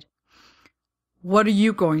decided. What are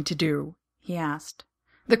you going to do? He asked.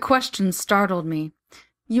 The question startled me.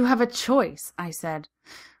 You have a choice, I said.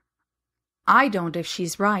 I don't if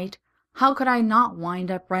she's right. How could I not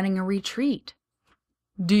wind up running a retreat?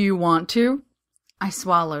 Do you want to? I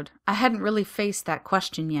swallowed. I hadn't really faced that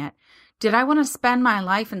question yet. Did I want to spend my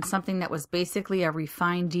life in something that was basically a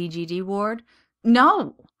refined DGD ward?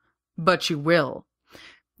 No! But you will.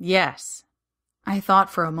 Yes. I thought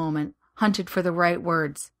for a moment, hunted for the right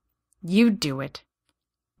words. You'd do it.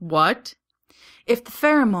 What? If the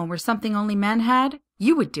pheromone were something only men had,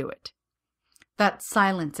 you would do it. That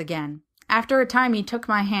silence again. After a time he took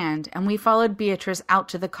my hand, and we followed Beatrice out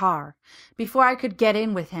to the car. Before I could get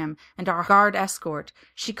in with him and our guard escort,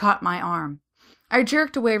 she caught my arm. I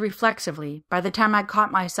jerked away reflexively. By the time I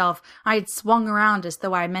caught myself, I had swung around as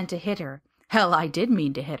though I meant to hit her. Hell, I did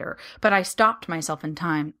mean to hit her, but I stopped myself in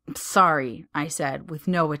time. Sorry, I said, with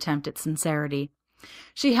no attempt at sincerity.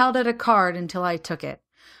 She held out a card until I took it.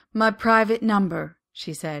 My private number,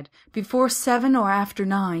 she said, before 7 or after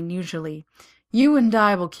 9, usually. You and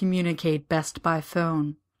I will communicate best by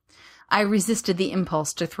phone. I resisted the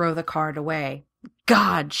impulse to throw the card away.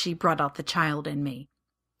 God, she brought out the child in me.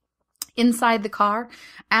 Inside the car,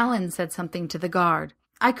 Alan said something to the guard.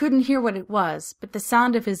 I couldn't hear what it was, but the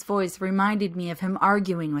sound of his voice reminded me of him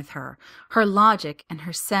arguing with her logic and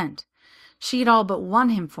her scent. She'd all but won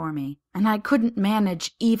him for me, and I couldn't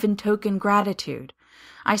manage even token gratitude.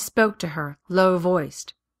 I spoke to her,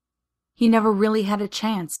 low-voiced. He never really had a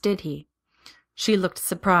chance, did he? She looked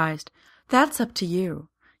surprised. That's up to you.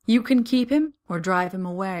 You can keep him or drive him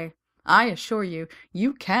away. I assure you,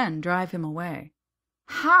 you can drive him away.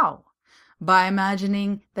 How? By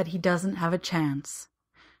imagining that he doesn't have a chance.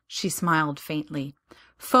 She smiled faintly.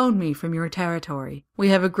 Phone me from your territory. We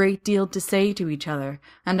have a great deal to say to each other,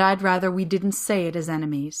 and I'd rather we didn't say it as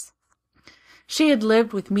enemies. She had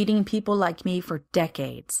lived with meeting people like me for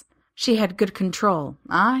decades. She had good control.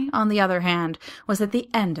 I, on the other hand, was at the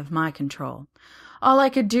end of my control. All I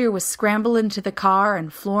could do was scramble into the car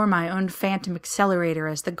and floor my own phantom accelerator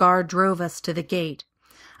as the guard drove us to the gate.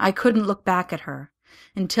 I couldn't look back at her.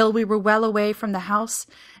 Until we were well away from the house,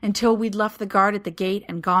 until we'd left the guard at the gate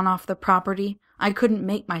and gone off the property, I couldn't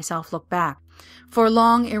make myself look back. For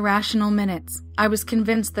long, irrational minutes, I was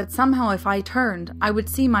convinced that somehow if I turned, I would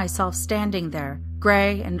see myself standing there,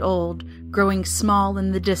 gray and old, growing small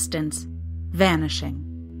in the distance, vanishing.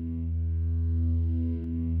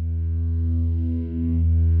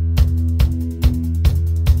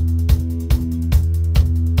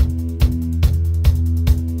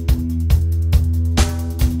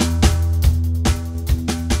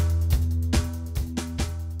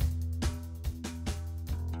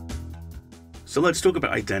 So let's talk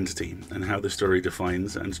about identity and how the story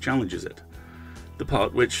defines and challenges it. The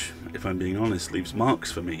part which, if I'm being honest, leaves marks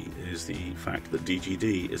for me is the fact that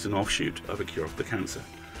DGD is an offshoot of a cure for cancer.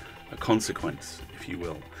 A consequence, if you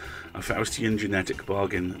will. A Faustian genetic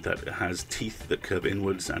bargain that has teeth that curve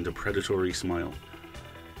inwards and a predatory smile.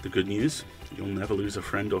 The good news? You'll never lose a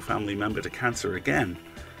friend or family member to cancer again.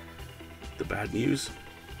 The bad news?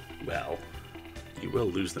 Well, you will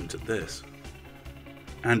lose them to this.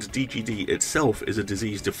 And DGD itself is a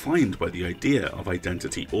disease defined by the idea of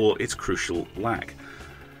identity or its crucial lack.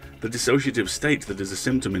 The dissociative state that is a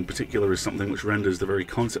symptom in particular is something which renders the very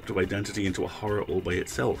concept of identity into a horror all by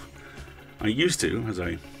itself. I used to, as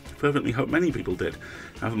I fervently hope many people did,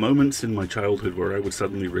 have moments in my childhood where I would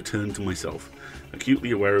suddenly return to myself,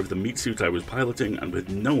 acutely aware of the meat suit I was piloting and with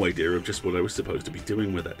no idea of just what I was supposed to be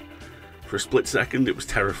doing with it. For a split second it was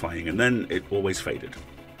terrifying, and then it always faded.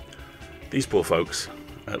 These poor folks.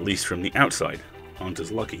 at least from the outside, aren't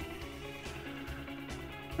as lucky.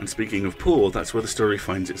 And speaking of poor, that's where the story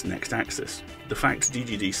finds its next axis. The fact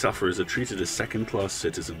DGD sufferers are treated as second-class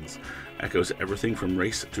citizens echoes everything from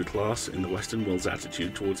race to class in the Western world's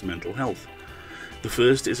attitude towards mental health. The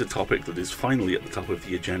first is a topic that is finally at the top of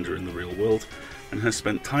the agenda in the real world, and has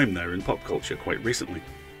spent time there in pop culture quite recently.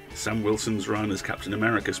 Sam Wilson's run as Captain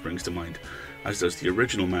America springs to mind, as does the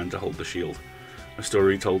original Man to Hold the Shield, a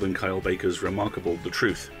story told in Kyle Baker's remarkable The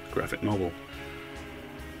Truth graphic novel.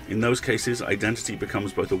 In those cases, identity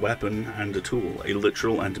becomes both a weapon and a tool, a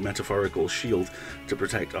literal and metaphorical shield to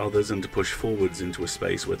protect others and to push forwards into a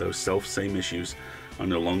space where those self-same issues are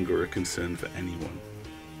no longer a concern for anyone.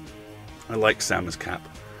 I like Sam as Cap.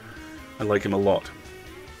 I like him a lot.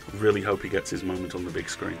 I really hope he gets his moment on the big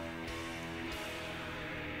screen.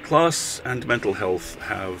 Class and mental health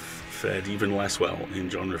have fared even less well in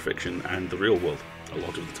genre fiction and the real world a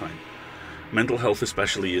lot of the time. Mental health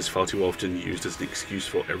especially is far too often used as an excuse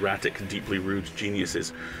for erratic, deeply rude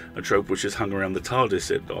geniuses, a trope which has hung around the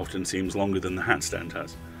TARDIS. It often seems longer than the hat stand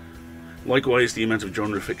has. Likewise, the amount of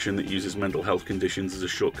genre fiction that uses mental health conditions as a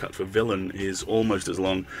shortcut for villain is almost as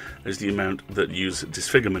long as the amount that use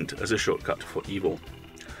disfigurement as a shortcut for evil.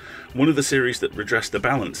 One of the series that redressed the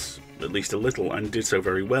balance, at least a little, and did so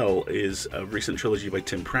very well, is a recent trilogy by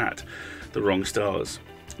Tim Pratt, The Wrong Stars.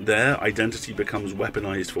 There, identity becomes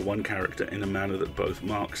weaponized for one character in a manner that both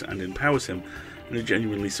marks and empowers him in a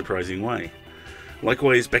genuinely surprising way.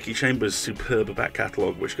 Likewise, Becky Chambers' superb back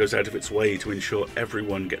catalogue, which goes out of its way to ensure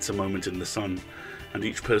everyone gets a moment in the sun, and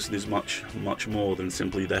each person is much, much more than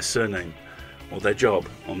simply their surname or their job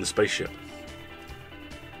on the spaceship.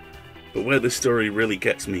 But where this story really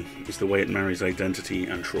gets me is the way it marries identity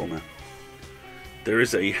and trauma. There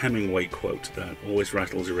is a Hemingway quote that always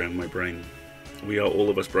rattles around my brain. We are all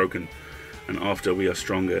of us broken, and after we are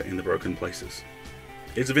stronger in the broken places.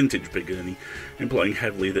 It's a vintage Big Ernie, implying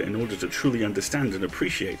heavily that in order to truly understand and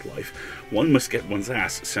appreciate life, one must get one's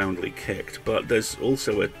ass soundly kicked, but there's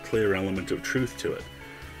also a clear element of truth to it.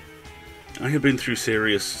 I have been through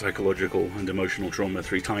serious psychological and emotional trauma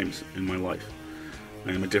 3 times in my life.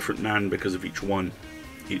 I am a different man because of each one.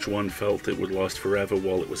 Each one felt it would last forever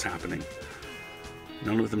while it was happening.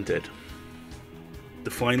 None of them did. The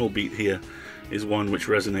final beat here is one which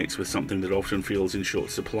resonates with something that often feels in short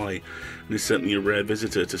supply, and is certainly a rare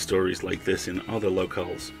visitor to stories like this in other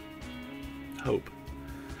locales. Hope.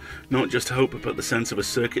 Not just hope, but the sense of a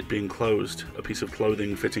circuit being closed, a piece of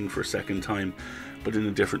clothing fitting for a second time, but in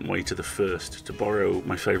a different way to the first. To borrow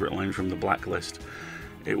my favourite line from The Blacklist,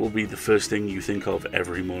 it will be the first thing you think of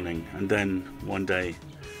every morning, and then, one day,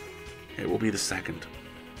 it will be the second.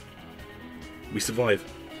 We survive.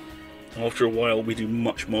 After a while, we do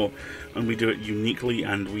much more, and we do it uniquely,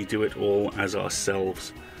 and we do it all as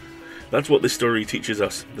ourselves. That's what this story teaches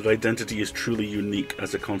us, that identity is truly unique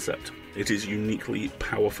as a concept. It is uniquely,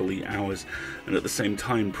 powerfully ours, and at the same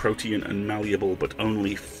time protean and malleable, but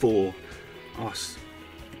only for us.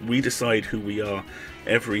 We decide who we are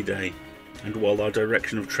every day, and while our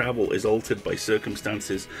direction of travel is altered by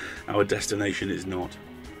circumstances, our destination is not.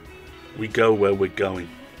 We go where we're going.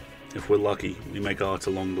 If we're lucky, we make art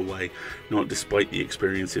along the way, not despite the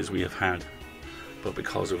experiences we have had, but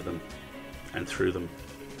because of them, and through them.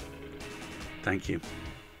 Thank you.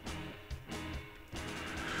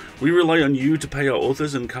 We rely on you to pay our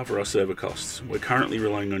authors and cover our server costs. We're currently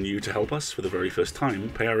relying on you to help us, for the very first time,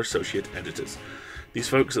 pay our associate editors. These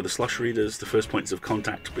folks are the slush readers, the first points of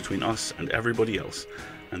contact between us and everybody else,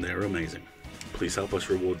 and they're amazing. Please help us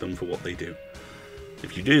reward them for what they do.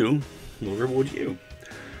 If you do, we'll reward you.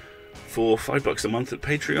 For $5 a month at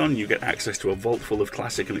Patreon, you get access to a vault full of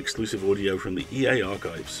classic and exclusive audio from the EA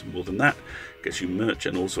archives. More than that, gets you merch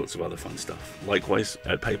and all sorts of other fun stuff. Likewise,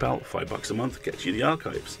 at PayPal, $5 a month gets you the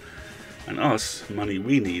archives. And us, money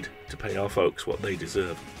we need to pay our folks what they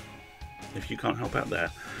deserve. If you can't help out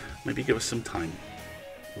there, maybe give us some time.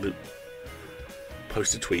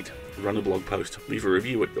 Post a tweet, run a blog post, leave a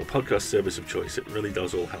review at your podcast service of choice. It really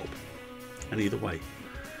does all help. And either way,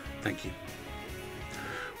 thank you.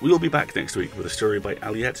 We will be back next week with a story by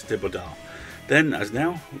Aliette de Bodard. Then, as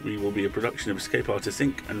now, we will be a production of Escape Artists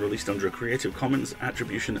Inc. and released under a Creative Commons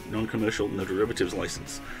Attribution Non-Commercial No Derivatives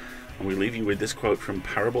license. And we leave you with this quote from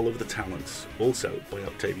Parable of the Talents, also by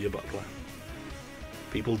Octavia Butler.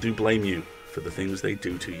 People do blame you for the things they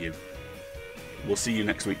do to you. We'll see you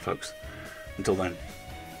next week, folks. Until then,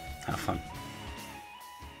 have fun.